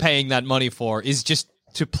basically paying that money for is just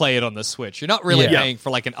to play it on the Switch. You're not really Yeah. paying for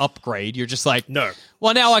like an upgrade. You're just like, No.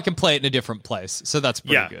 well, now I can play it in a different place. So that's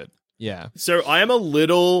pretty Yeah. good. Yeah. So I am a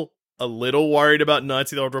little worried about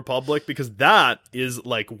Knights of the Old Republic because that is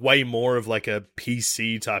like way more of like a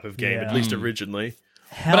PC type of game, Yeah. at least originally.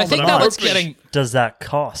 How But I think I'm that one's hoping- getting does that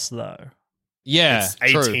cost, though? yeah,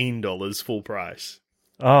 It's true. $18 full price.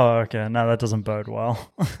 Oh, okay. No, that doesn't bode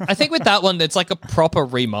well. I think with that one, it's like a proper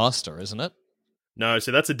remaster, isn't it? No,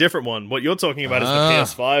 so that's a different one. What you're talking about is the Ah.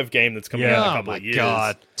 PS5 game that's coming Yeah. out in a Oh couple my of years.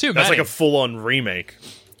 God. Too That's many. like a full-on remake.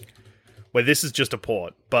 Where this is just a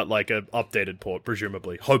port, but like an updated port,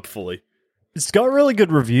 presumably. Hopefully. It's got really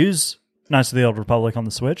good reviews. Knights of the Old Republic on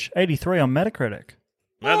the Switch. 83 on Metacritic.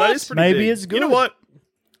 No, that is pretty Maybe big. it's You know good. what?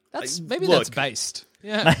 Maybe look. that's based.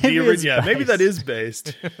 Yeah. Maybe it's Maybe that based. is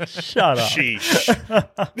based. Shut up. Sheesh.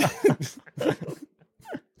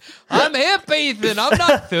 I'm hip, Ethan. I'm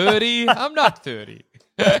not 30. I'm not 30.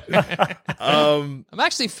 I'm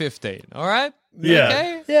actually 15, all right? Yeah.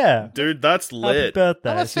 Okay? Yeah. Dude, that's Happy lit. birthday.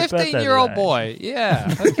 I'm a It's your birthday 15-year-old today. boy.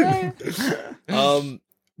 Yeah. Okay.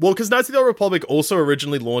 Well, because Knights of the Old Republic also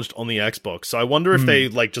originally launched on the Xbox, so I wonder if they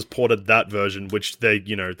like just ported that version, which they're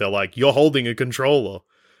like, you're holding a controller.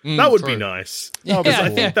 that would be true. nice. Yeah, Because I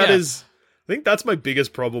think yeah. I think that's my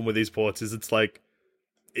biggest problem with these ports is it's like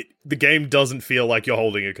the game doesn't feel like you're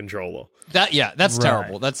holding a controller. That's Right.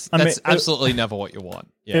 terrible. That's I mean, absolutely never what you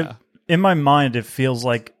want. Yeah. In my mind, it feels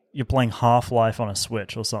like you're playing Half-Life on a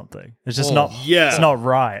Switch or something. It's just not. Yeah. It's not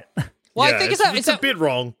right. Well, Yeah, I think it's a bit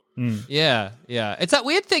wrong. Yeah. It's that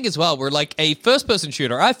weird thing as well, where like a first-person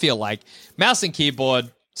shooter, I feel like mouse and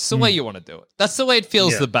keyboard, It's the way you want to do it. That's the way it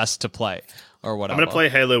feels Yeah. the best to play, or I'm whatever. going to play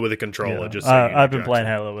Halo with a controller. Yeah. Just so you know, I've been Jackson. playing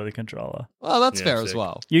Halo with a controller. Well, that's Yeah, fair as sick.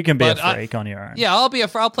 well. You can be But a freak on your own. Yeah, I'll play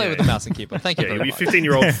Yeah. with the mouse and keyboard. Thank you Yeah, very you'll be much.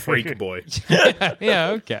 15-year-old freak boy. Yeah,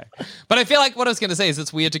 okay. But I feel like what I was going to say is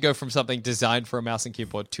it's weird to go from something designed for a mouse and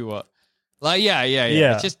keyboard to a yeah.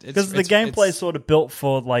 Yeah, It's because the gameplay's sort of built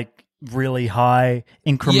for like really high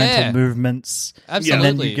incremental Yeah. movements, Absolutely.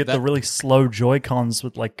 and then you get the really slow Joy Cons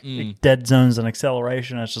with like dead zones and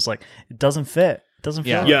acceleration. It's just like it doesn't fit. It doesn't fit.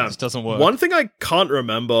 Yeah. Yeah, It just doesn't work. One thing I can't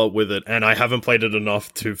remember with it, and I haven't played it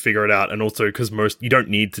enough to figure it out, and also because you don't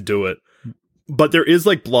need to do it, but there is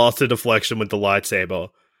like blaster deflection with the lightsaber,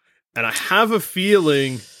 and I have a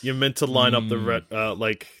feeling you're meant to line up the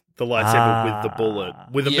the lightsaber with the bullet.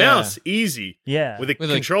 With a Yeah. mouse, easy. Yeah. With a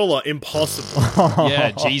With a- controller, impossible.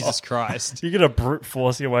 Yeah, Jesus Christ. You're gonna brute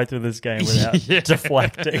force your way through this game without Yeah.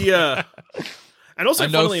 deflecting. Yeah. And also, A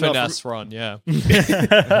no funnily enough, finesse run, yeah.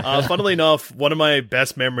 funnily enough, one of my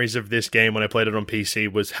best memories of this game when I played it on PC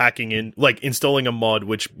was installing a mod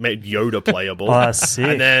which made Yoda playable. Oh, sick.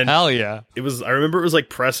 And then Hell yeah. I remember it was like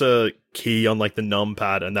press a key on like the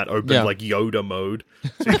numbpad and that opened Yeah. like Yoda mode.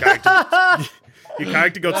 So your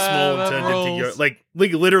character got small and that turned into rules. Yoda, like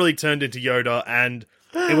literally turned into Yoda, and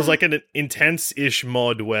it was like an intense-ish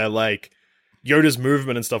mod where like Yoda's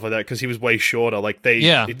movement and stuff like that, because he was way shorter. Like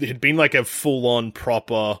it had been like a full-on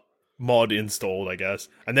proper mod installed, I guess.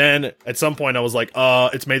 And then at some point I was like,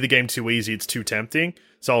 it's made the game too easy, it's too tempting,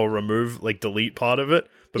 so I'll delete part of it.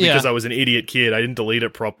 But because Yeah. I was an idiot kid, I didn't delete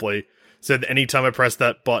it properly. So anytime I pressed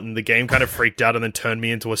that button, the game kind of freaked out and then turned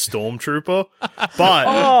me into a stormtrooper. But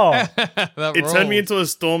Oh, That it turned me rules. into a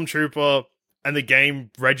stormtrooper, and the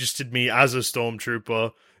game registered me as a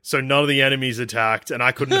stormtrooper. So none of the enemies attacked, and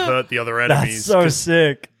I couldn't hurt the other that's enemies. so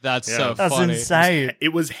sick. That's Yeah. so That's funny. insane. It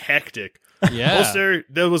was hectic. Yeah. Also,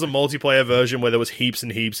 there was a multiplayer version where there was heaps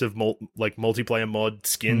and heaps of multiplayer mod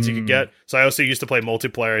skins you could get. So I also used to play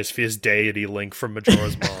multiplayer as Fierce Deity Link from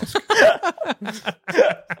Majora's Mask.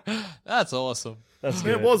 That's awesome. That's It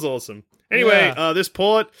good. was awesome. Anyway, Yeah. this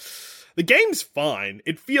port, the game's fine.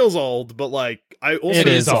 It feels old, but like I also It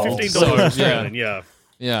is it's old. $15 So, Australian. Yeah.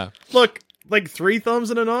 Yeah. Look, like 3 thumbs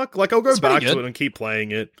and a knock. Like I'll go It's pretty back to good. it and keep playing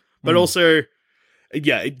it, but also,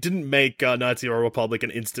 yeah, it didn't make Knights of the Old Republic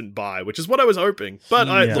an instant buy, which is what I was hoping. But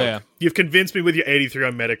Yeah. look, you've convinced me with your 83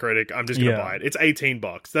 on Metacritic. I'm just gonna Yeah. buy it. It's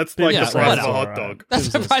 $18. That's like Yeah, the price of a whatever. hot dog. That's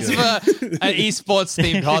the price of an esports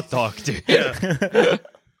themed hot dog, dude.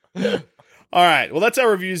 All right, well that's our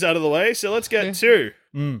reviews out of the way. So let's get to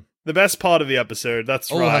the best part of the episode.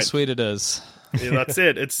 That's Oh, how right. sweet it is. Yeah, that's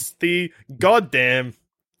it. It's the goddamn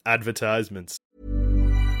advertisements.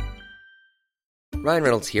 Ryan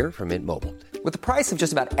Reynolds here from Mint Mobile. With the price of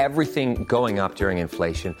just about everything going up during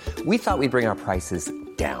inflation, we thought we'd bring our prices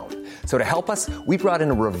down. So to help us, we brought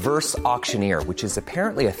in a reverse auctioneer, which is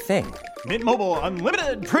apparently a thing. Mint Mobile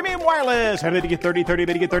Unlimited Premium Wireless. How to get 30, 30,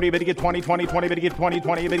 bit to get 30, bit to get 20, 20, 20, bit to get 20,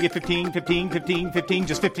 20, bit to get 15, 15, 15, 15,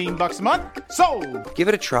 just $15 a month? Sold! Give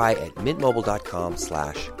it a try at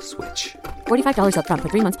mintmobile.com/switch. $45 up front for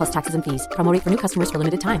 3 months plus taxes and fees. Promo rate for new customers for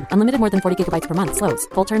limited time. Unlimited more than 40 gigabytes per month. Slows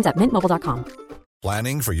full terms at mintmobile.com.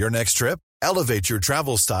 Planning for your next trip? Elevate your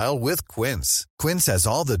travel style with Quince. Quince has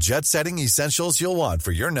all the jet-setting essentials you'll want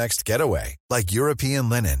for your next getaway, like European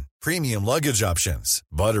linen, premium luggage options,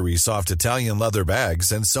 buttery soft Italian leather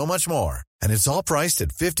bags, and so much more. And it's all priced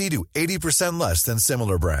at 50 to 80% less than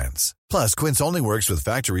similar brands. Plus, Quince only works with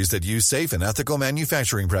factories that use safe and ethical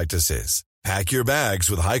manufacturing practices. Pack your bags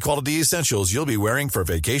with high-quality essentials you'll be wearing for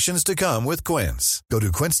vacations to come with Quince. Go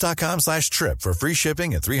to quince.com/trip for free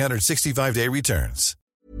shipping and 365-day returns.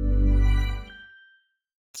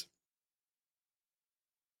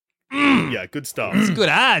 Yeah, good stuff. Good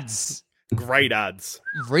ads. Great ads.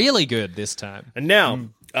 Really good this time. And now,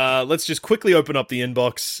 let's just quickly open up the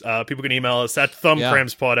inbox. People can email us at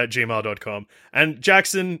thumbcrampspod@gmail.com. And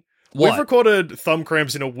Jackson, What? we've recorded Thumb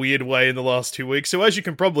Cramps in a weird way in the last 2 weeks, so as you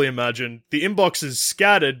can probably imagine, the inbox is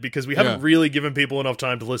scattered because we haven't really given people enough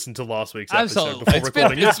time to listen to last week's episode Absolutely. before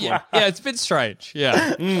recording this one. Yeah, it's been strange.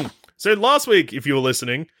 Yeah. So last week, if you were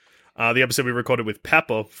listening, the episode we recorded with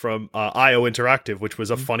Pepper from IO Interactive, which was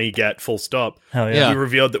a funny get, full stop. Hell yeah. Yeah. We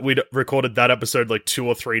revealed that we'd recorded that episode like 2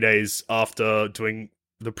 or 3 days after doing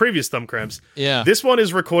the previous Thumb Cramps. Yeah. This one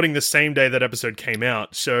is recording the same day that episode came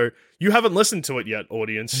out, so you haven't listened to it yet,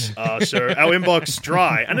 audience. So our inbox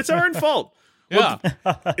dry, and it's our own fault. Yeah.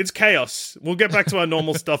 It's chaos. We'll get back to our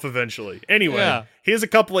normal stuff eventually. Anyway, Yeah. here's a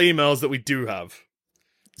couple of emails that we do have.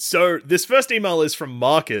 So this first email is from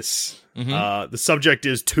Marcus. The subject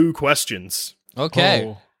is 2 questions. Okay.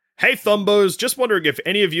 Oh. Hey Thumbos, just wondering if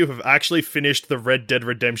any of you have actually finished the Red Dead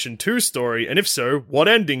Redemption 2 story, and if so, what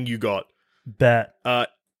ending you got? Bet.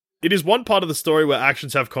 It is one part of the story where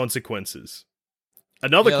actions have consequences.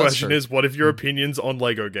 Another Yeah, that's question true. is, what are your opinions on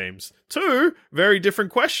Lego games? Two very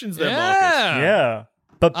different questions there, Marcus. Yeah.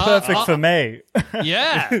 But perfect for me.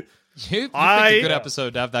 Yeah. You picked a good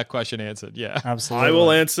episode to have that question answered. Yeah. Absolutely. I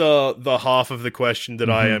will answer the half of the question that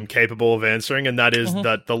I am capable of answering, and that is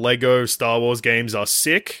that the Lego Star Wars games are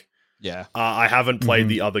sick. Yeah. I haven't played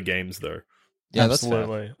the other games, though. Yeah, that's fair.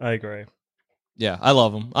 Absolutely. I agree. Yeah, I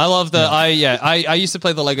love them. I love I used to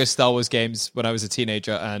play the Lego Star Wars games when I was a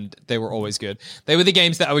teenager, and they were always good. They were the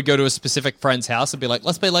games that I would go to a specific friend's house and be like,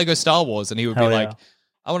 let's play Lego Star Wars. And he would Hell be yeah. like,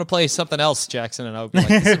 I want to play something else, Jackson. And I would be like,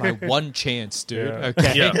 this is my one chance, dude. Yeah.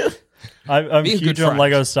 Okay. Yeah. I'm Be a huge good on friend.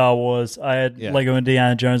 Lego Star Wars. I had Yeah. Lego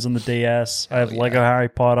Indiana Jones on the DS. I have Hell Lego yeah. Harry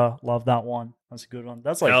Potter. Love that one. That's a good one.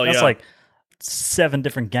 That's Hell yeah. like 7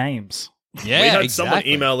 different games. Yeah, We had exactly. someone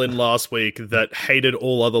email in last week that hated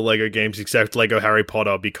all other Lego games except Lego Harry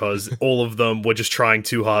Potter because all of them were just trying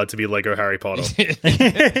too hard to be Lego Harry Potter.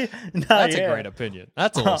 That's a great opinion.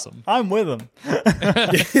 That's awesome. I'm with him.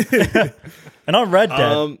 And on Red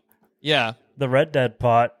Dead, Yeah. the Red Dead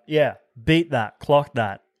part, yeah, beat that, clocked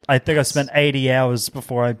that. I think I spent 80 hours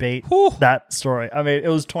before I beat that story. I mean, it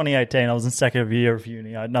was 2018. I was in second year of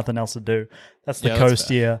uni. I had nothing else to do. That's the Yeah, that's coast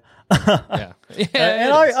fair. year. Yeah.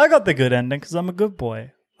 And I got the good ending because I'm a good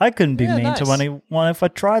boy. I couldn't be Yeah, mean nice. to anyone if I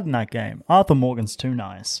tried in that game. Arthur Morgan's too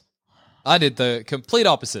nice. I did the complete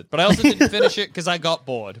opposite, but I also didn't finish it because I got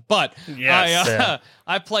bored. But Yes. Yeah.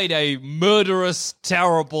 I played a murderous,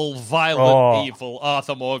 terrible, violent, Oh. evil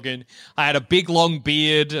Arthur Morgan. I had a big, long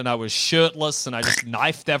beard, and I was shirtless, and I just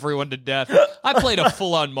knifed everyone to death. I played a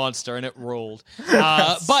full-on monster, and it ruled.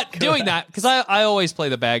 But doing that, because I always play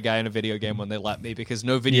the bad guy in a video game when they let me, because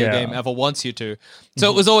no video Yeah. game ever wants you to.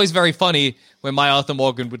 So it was always very funny when my Arthur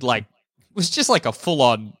Morgan was just like a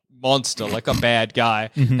full-on monster, like a bad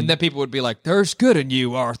guy. And then people would be like, there's good in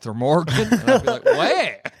you, Arthur Morgan. And I'd be like,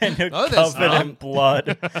 where? And you're No, there's covered not. in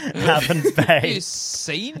blood, having You face.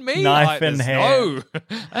 seen me? Knife in there's hand.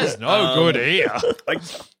 there's no good here.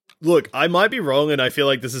 Look, I might be wrong, and I feel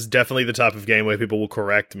like this is definitely the type of game where people will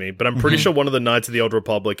correct me, but I'm pretty sure one of the Knights of the Old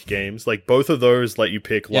Republic games, like both of those let you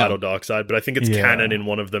pick light Yeah. or dark side, but I think it's Yeah. canon in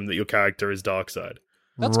one of them that your character is dark side.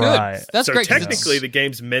 That's Right. good. That's So great. 'cause technically, the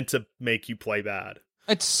game's meant to make you play bad.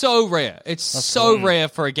 it's so rare. It's so rare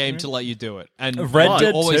for a game to let you do it. And Red you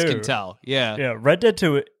Dead always 2. can tell. Yeah. Yeah, Red Dead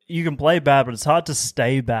 2, you can play bad, but it's hard to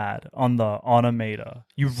stay bad on the honor meter.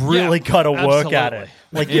 You've really got to work at it. absolutely.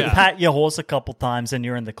 Like, you Yeah. pat your horse a couple times and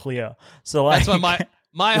you're in the clear. So, like, That's why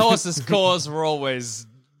my horse's scores were always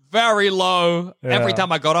very low. Every Yeah.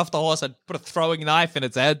 time I got off the horse, I'd put a throwing knife in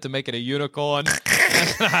its head to make it a unicorn.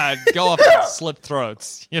 And I'd go off and slit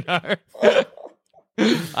throats, you know?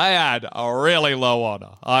 I had a really low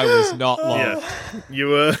honor. I was not low.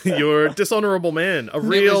 Yeah. You were a dishonorable man. A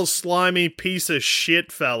real was- slimy piece of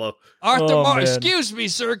shit fella. Arthur Oh, Moore, man. excuse me,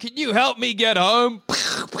 sir. Can you help me get home?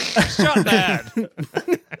 Shut that.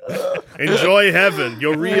 Enjoy heaven,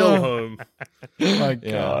 your real home. my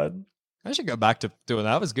God. I should go back to doing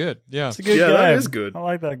that. It was good. Yeah. It's a good Yeah, game. that is good. I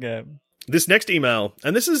like that game. This next email,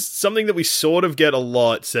 and this is something that we sort of get a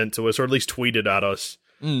lot sent to us, or at least tweeted at us.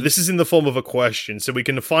 This is in the form of a question, so we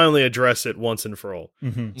can finally address it once and for all.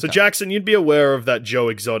 So, Jackson, you'd be aware of that Joe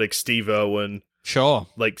Exotic Steve Irwin. Sure.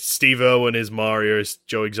 Like, Steve Irwin is Mario,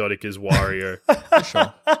 Joe Exotic is Wario.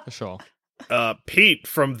 For sure. Pete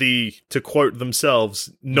from the, to quote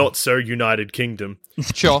themselves, Not So United Kingdom,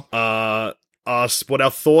 Sure. asked what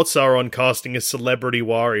our thoughts are on casting a celebrity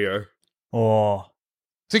Wario. Oh,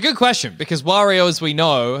 It's a good question because Wario, as we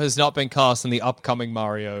know, has not been cast in the upcoming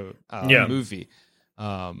Mario Yeah. movie.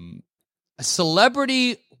 A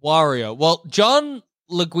celebrity Wario. Well, John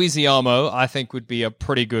Leguizamo, I think, would be a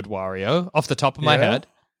pretty good Wario off the top of my Yeah? head.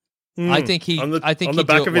 I think he. On the, I think on the he'd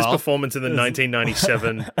do back it of his well. performance in the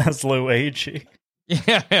 1997... as Luigi.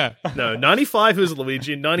 Yeah. No, 95 he was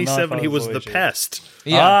Luigi, 97 he 95 was the Luigi. Pest.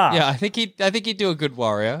 Yeah, Ah. yeah. I think he'd do a good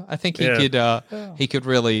Wario. I think he Yeah. could. He could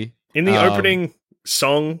really. In the Um, opening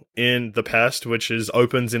song in The Pest, which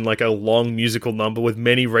opens in like a long musical number with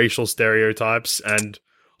many racial stereotypes and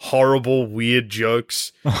horrible, weird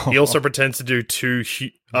jokes, he also pretends to do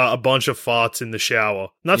a bunch of farts in the shower.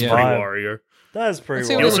 And that's Yeah. pretty Right. Wario. That is pretty Let's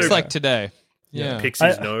see what He it also- looks like today. Yeah. Picks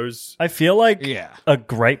his nose. I feel like Yeah. a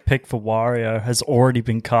great pick for Wario has already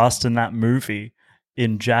been cast in that movie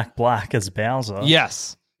in Jack Black as Bowser.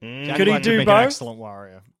 Yes. Jack Could he Black do would make both? an excellent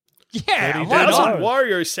Wario. Yeah, Could he why do Bowser not? and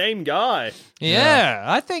Wario, same guy. Yeah,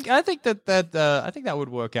 I think that would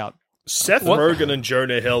work out Seth Rogen and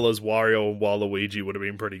Jonah Hill as Wario and Waluigi would have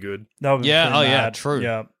been pretty good. That would be Yeah, pretty oh, yeah, mad. true.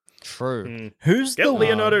 Yeah. True. Who's Get the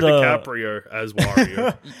Leonardo DiCaprio as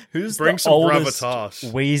Wario. Who's Bring the some oldest,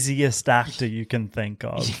 gravitas. wheeziest actor you can think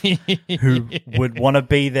of who would want to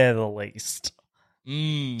be there the least?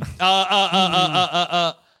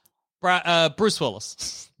 Bruce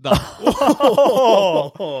Willis. No.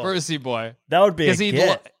 Oh, Brucey boy. that would be a Because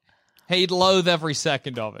get. he'd loathe every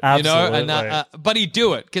second of it, Absolutely. you know? And but he'd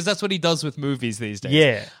do it, because that's what he does with movies these days.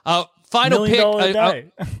 Yeah. Final $1 million pick. a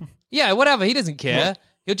day. Yeah, whatever. He doesn't care.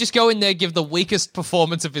 He'll just go in there, give the weakest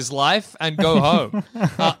performance of his life, and go home.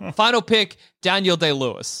 Final pick, Daniel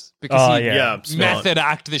Day-Lewis. Because he Yeah, smart. method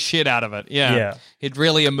act the shit out of it. Yeah. Yeah. He'd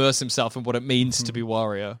really immerse himself in what it means to be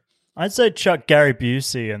Wario. I'd say chuck Gary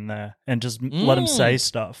Busey in there and just let him say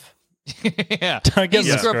stuff. Yeah. Don't give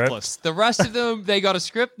He's him a script. scriptless. The rest of them, they got a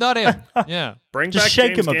script, not him. Yeah. Bring Just back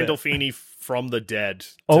shake James him a bit. Gandolfini from the dead to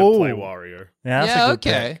Oh. play Wario. Yeah, that's Yeah, a good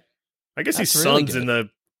okay. pick. I guess his That's really son's good. in the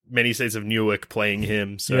many states of Newark playing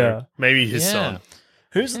him, so Yeah. maybe his Yeah. son.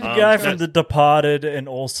 Who's the guy from that's- The Departed and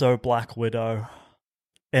also Black Widow?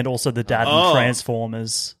 And also the dad Oh. in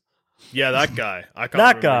Transformers. Yeah, that guy. I can't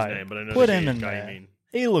That remember guy. his name, but I know Put the him in guy there. you mean.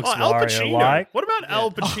 He looks Oh, Al Pacino. Wario-like. What about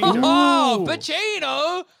Al Pacino? Oh,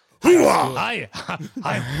 Pacino!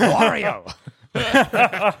 I'm Wario.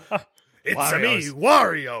 It's me,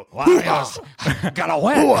 Wario. Wario's gonna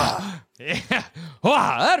win. Yeah.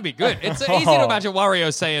 Hooah, that'd be good. It's easy to imagine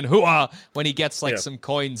Wario saying hooah when he gets like Yeah. some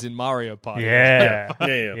coins in Mario Party. Yeah.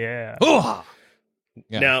 Yeah. Yeah. Hooah!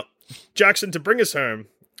 Yeah. Now, Jackson, to bring us home,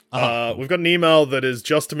 we've got an email that is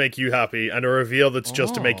just to make you happy and a reveal that's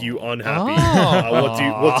just to make you unhappy.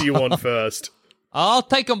 What do you want first? I'll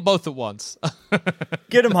take them both at once.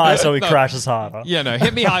 Get him high so he crashes harder. Yeah, no,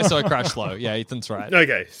 hit me high so I crash low. Yeah, Ethan's right.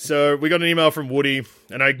 Okay, so we got an email from Woody,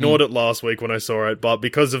 and I ignored it last week when I saw it, but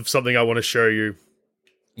because of something I want to show you,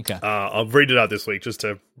 Okay. I'll read it out this week just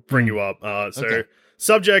to bring you up. Okay.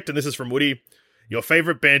 Subject, and this is from Woody, your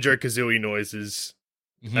favorite Banjo-Kazooie noises.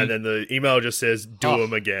 And then the email just says, do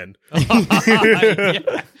them again.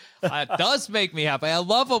 Yeah. It does make me happy. I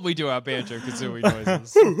love when we do our Banjo Kazooie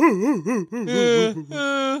noises.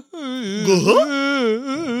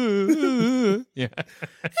 Yeah.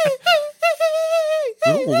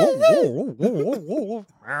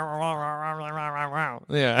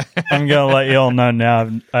 Yeah. I'm gonna let y'all know now.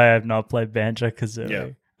 I have not played Banjo Kazooie. Yeah.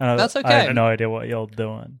 That's I okay. have no idea what y'all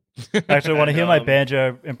doing. Actually, want to hear my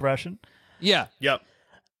banjo impression? Yeah. Yep.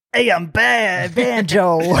 Hey, I'm bad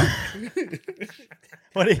banjo.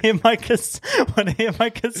 Want to hear my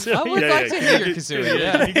kazooie? I would like to hear your Kazooie.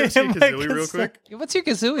 Yeah. Can you give us your My Kazooie real kazoo- quick? What's your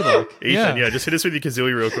Kazooie like? Ethan, yeah, just hit us with your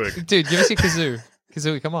Kazooie real quick. Dude, give us your Kazoo.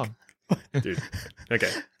 Kazooie, come on. Dude. Okay.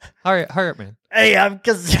 Hurry up, man. Hey, I'm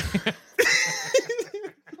kazooie.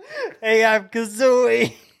 Hey, I'm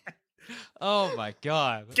kazooie. Oh my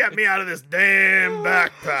god. Get me out of this damn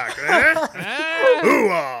backpack, eh?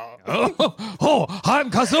 Hoo-ah! Oh,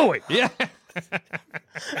 I'm Kazooie. Yeah.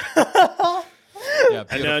 Yeah,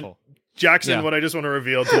 And beautiful. Jackson, Yeah. what I just want to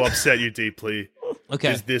reveal to upset you deeply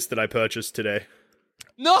Okay. is this that I purchased today.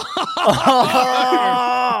 No!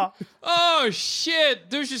 Oh, shit.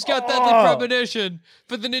 Douche just got Deadly Premonition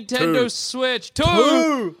for the Nintendo Two. Switch. Two!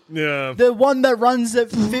 Ooh, Yeah. the one that runs at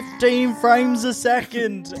 15 frames a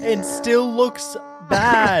second and still looks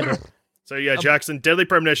bad. So yeah, Jackson, Deadly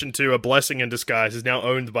Premonition 2, A Blessing in Disguise, is now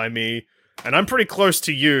owned by me. And I'm pretty close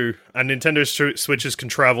to you, and Nintendo Switches can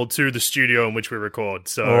travel to the studio in which we record.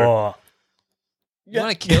 So Oh. You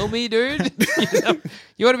want to kill me, dude?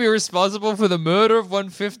 You want to be responsible for the murder of one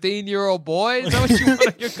 15-year-old boy? Is that what you want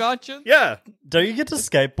on your conscience? yeah, Don't you get to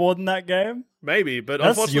skateboard in that game? maybe. But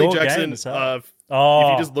That's unfortunately, your Jackson, game as hell. if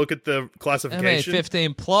Oh. you just look at the I made classification,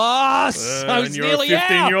 15 plus. I was and you're nearly a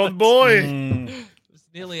 15-year-old out. boy. Mm.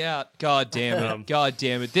 Nearly out. God damn it. God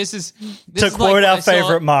damn it. This is To is quote like when our I saw-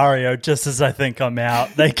 favorite Mario, just as I think I'm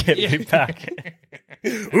out, they get me back.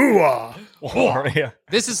 Ooh-ah. Mario.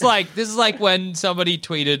 This is like when somebody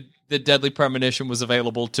tweeted that Deadly Premonition was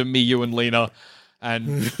available to me, you, and Lena.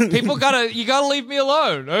 And people you gotta leave me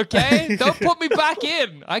alone, okay? Don't put me back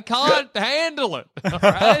in. I can't handle it. All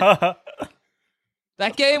right?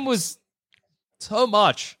 That game was so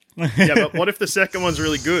much. Yeah, but what if the second one's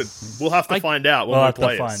really good? We'll have to find out when We'll we have to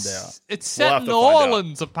play find it. out. It's set have in to New find out.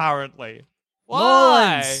 Orleans, apparently.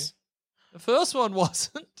 Why? Orleans. The first one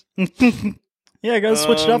wasn't. Yeah, go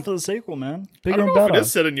switch it up for the sequel, man. I Bigger don't and know if it better.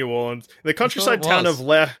 is set in New Orleans. The countryside it town was. of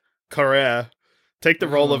Le Carrere take the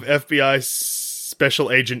role of FBI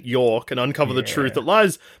Special Agent York and uncover the truth that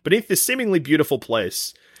lies beneath this seemingly beautiful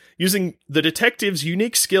place. Using the detective's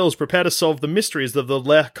unique skills, prepare to solve the mysteries of the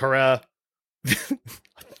Le Carrere.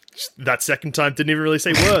 That second time didn't even really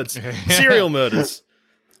say words. Serial murders.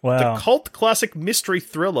 Wow. The cult classic mystery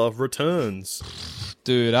thriller returns.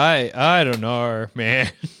 Dude, I don't know,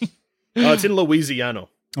 man. It's in Louisiana.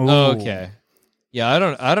 Ooh. Okay. Yeah, I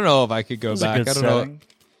don't know if I could go That's a back. good I don't know. setting.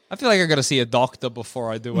 I feel like I got to see a doctor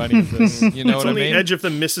before I do any of this. You know It's what I on the mean? edge of the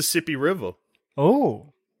Mississippi River. Oh,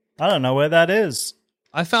 I don't know where that is.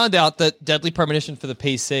 I found out that Deadly Premonition for the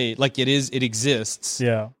PC, like it exists.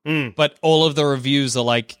 Yeah. But all of the reviews are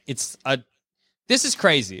like, this is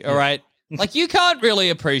crazy, all right? Like, you can't really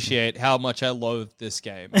appreciate how much I loathe this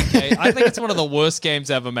game, okay? I think it's one of the worst games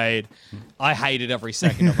ever made. I hated every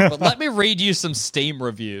second of it. But let me read you some Steam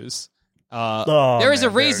reviews. There is a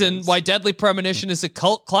reason why Deadly Premonition is a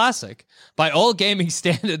cult classic. By all gaming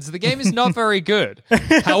standards, the game is not very good.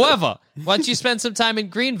 However, once you spend some time in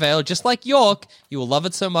Greenvale, just like York, you will love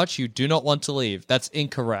it so much you do not want to leave. That's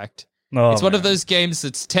incorrect. It's one of those games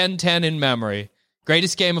that's 10-10 in memory.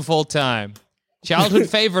 Greatest game of all time. Childhood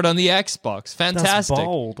favorite on the Xbox. Fantastic. That's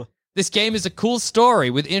bold. This game is a cool story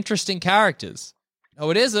with interesting characters. No,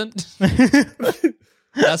 it isn't.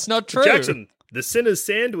 That's not true. Jackson, the Sinner's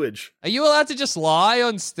Sandwich. Are you allowed to just lie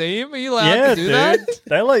on Steam? Are you allowed to do that?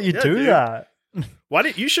 They let you do dude. that. Why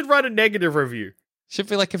didn't you should write a negative review? Should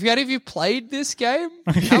be like, have any of you played this game?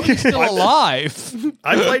 How are you still alive?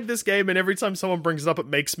 I played this game, and every time someone brings it up, it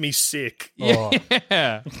makes me sick.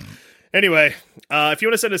 Yeah. Anyway, if you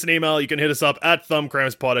want to send us an email, you can hit us up at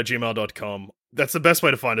thumbcrampspod@gmail.com. That's the best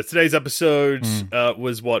way to find us. Today's episode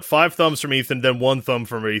was, 5 thumbs from Ethan, then 1 thumb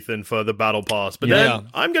from Ethan for the Battle Pass. But then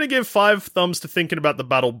I'm going to give 5 thumbs to thinking about the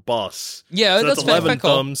Battle Bus. Yeah, so that's 11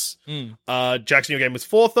 fair. thumbs. Jackson, your game was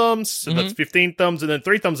 4 thumbs, so that's 15 thumbs, and then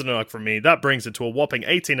 3 thumbs and a knuck from me. That brings it to a whopping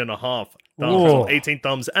 18.5 thumbs. 18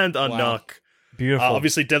 thumbs and a knuck. Beautiful.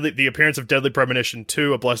 Obviously, the appearance of Deadly Premonition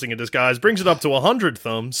 2, A Blessing in Disguise, brings it up to 100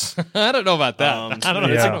 thumbs. I don't know about that. I don't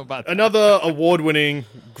know about that. Another award-winning,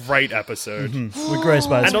 great episode. We're graced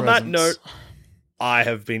by his And on that presence. note, I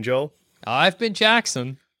have been Joel. I've been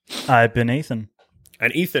Jackson. I've been Ethan.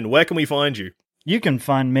 And Ethan, where can we find you? You can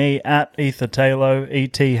find me at EtherTaylo,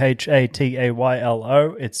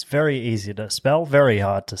 ETHATAYLO. It's very easy to spell, very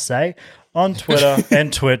hard to say, on Twitter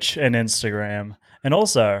and Twitch and Instagram. And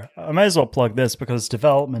also, I may as well plug this because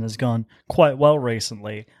development has gone quite well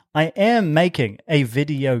recently. I am making a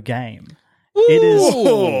video game. Ooh. It is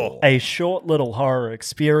a short little horror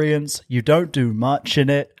experience. You don't do much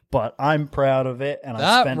in it, but I'm proud of it, and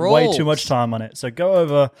I spent way too much time on it. So go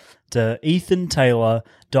over to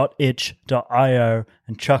ethantaylor.itch.io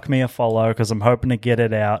and chuck me a follow because I'm hoping to get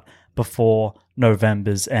it out before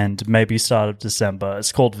November's end, maybe start of December.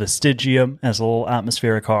 It's called Vestigium, and it's a little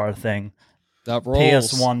atmospheric horror thing. That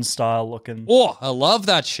rolls. PS1 style looking. Oh, I love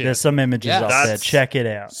that shit. There's some images up there. That's Check it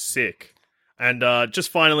out. Sick. And just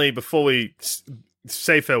finally, before we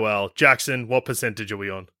say farewell, Jackson, what percentage are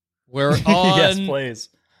we on? We're on Yes, please.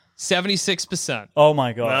 76%. Oh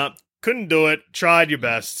my god. Nah, couldn't do it. Tried your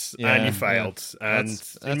best, and you failed. And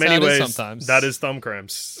in many ways, sometimes. that is thumb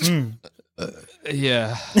cramps.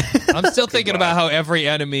 Yeah. I'm still thinking about how every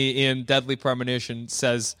enemy in Deadly Premonition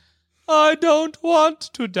says, I don't want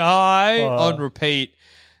to die, on repeat.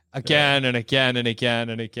 Again and again and again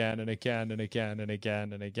and again and again and again and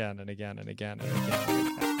again and again and again and again and again and again.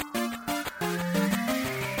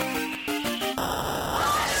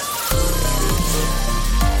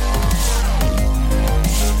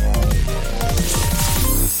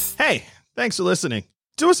 Hey, thanks for listening.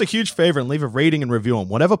 Do us a huge favor and leave a rating and review on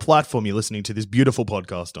whatever platform you're listening to this beautiful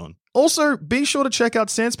podcast on. Also, be sure to check out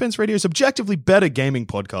Sanspence Radio's objectively better gaming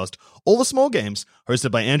podcast, All the Small Games,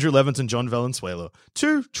 hosted by Andrew Levins and John Valenzuela,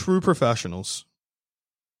 2 true professionals.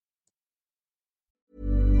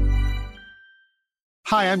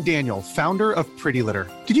 Hi, I'm Daniel, founder of Pretty Litter.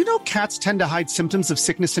 Did you know cats tend to hide symptoms of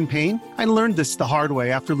sickness and pain? I learned this the hard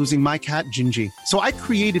way after losing my cat, Gingy. So I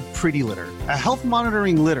created Pretty Litter, a health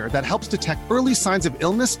monitoring litter that helps detect early signs of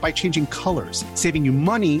illness by changing colors, saving you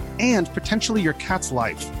money and potentially your cat's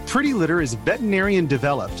life. Pretty Litter is veterinarian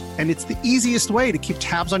developed, and it's the easiest way to keep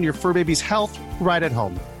tabs on your fur baby's health right at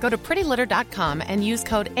home. Go to prettylitter.com and use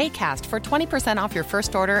code ACAST for 20% off your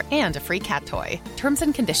first order and a free cat toy. Terms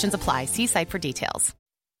and conditions apply. See site for details.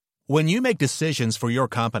 When you make decisions for your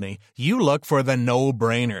company, you look for the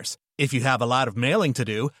no-brainers. If you have a lot of mailing to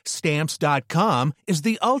do, Stamps.com is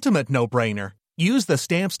the ultimate no-brainer. Use the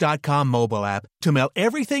Stamps.com mobile app to mail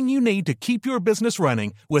everything you need to keep your business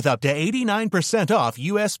running with up to 89% off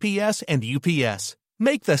USPS and UPS.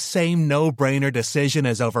 Make the same no-brainer decision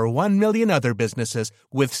as over 1 million other businesses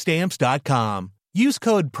with Stamps.com. Use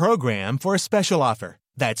code PROGRAM for a special offer.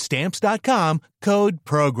 That's Stamps.com, code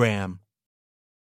PROGRAM.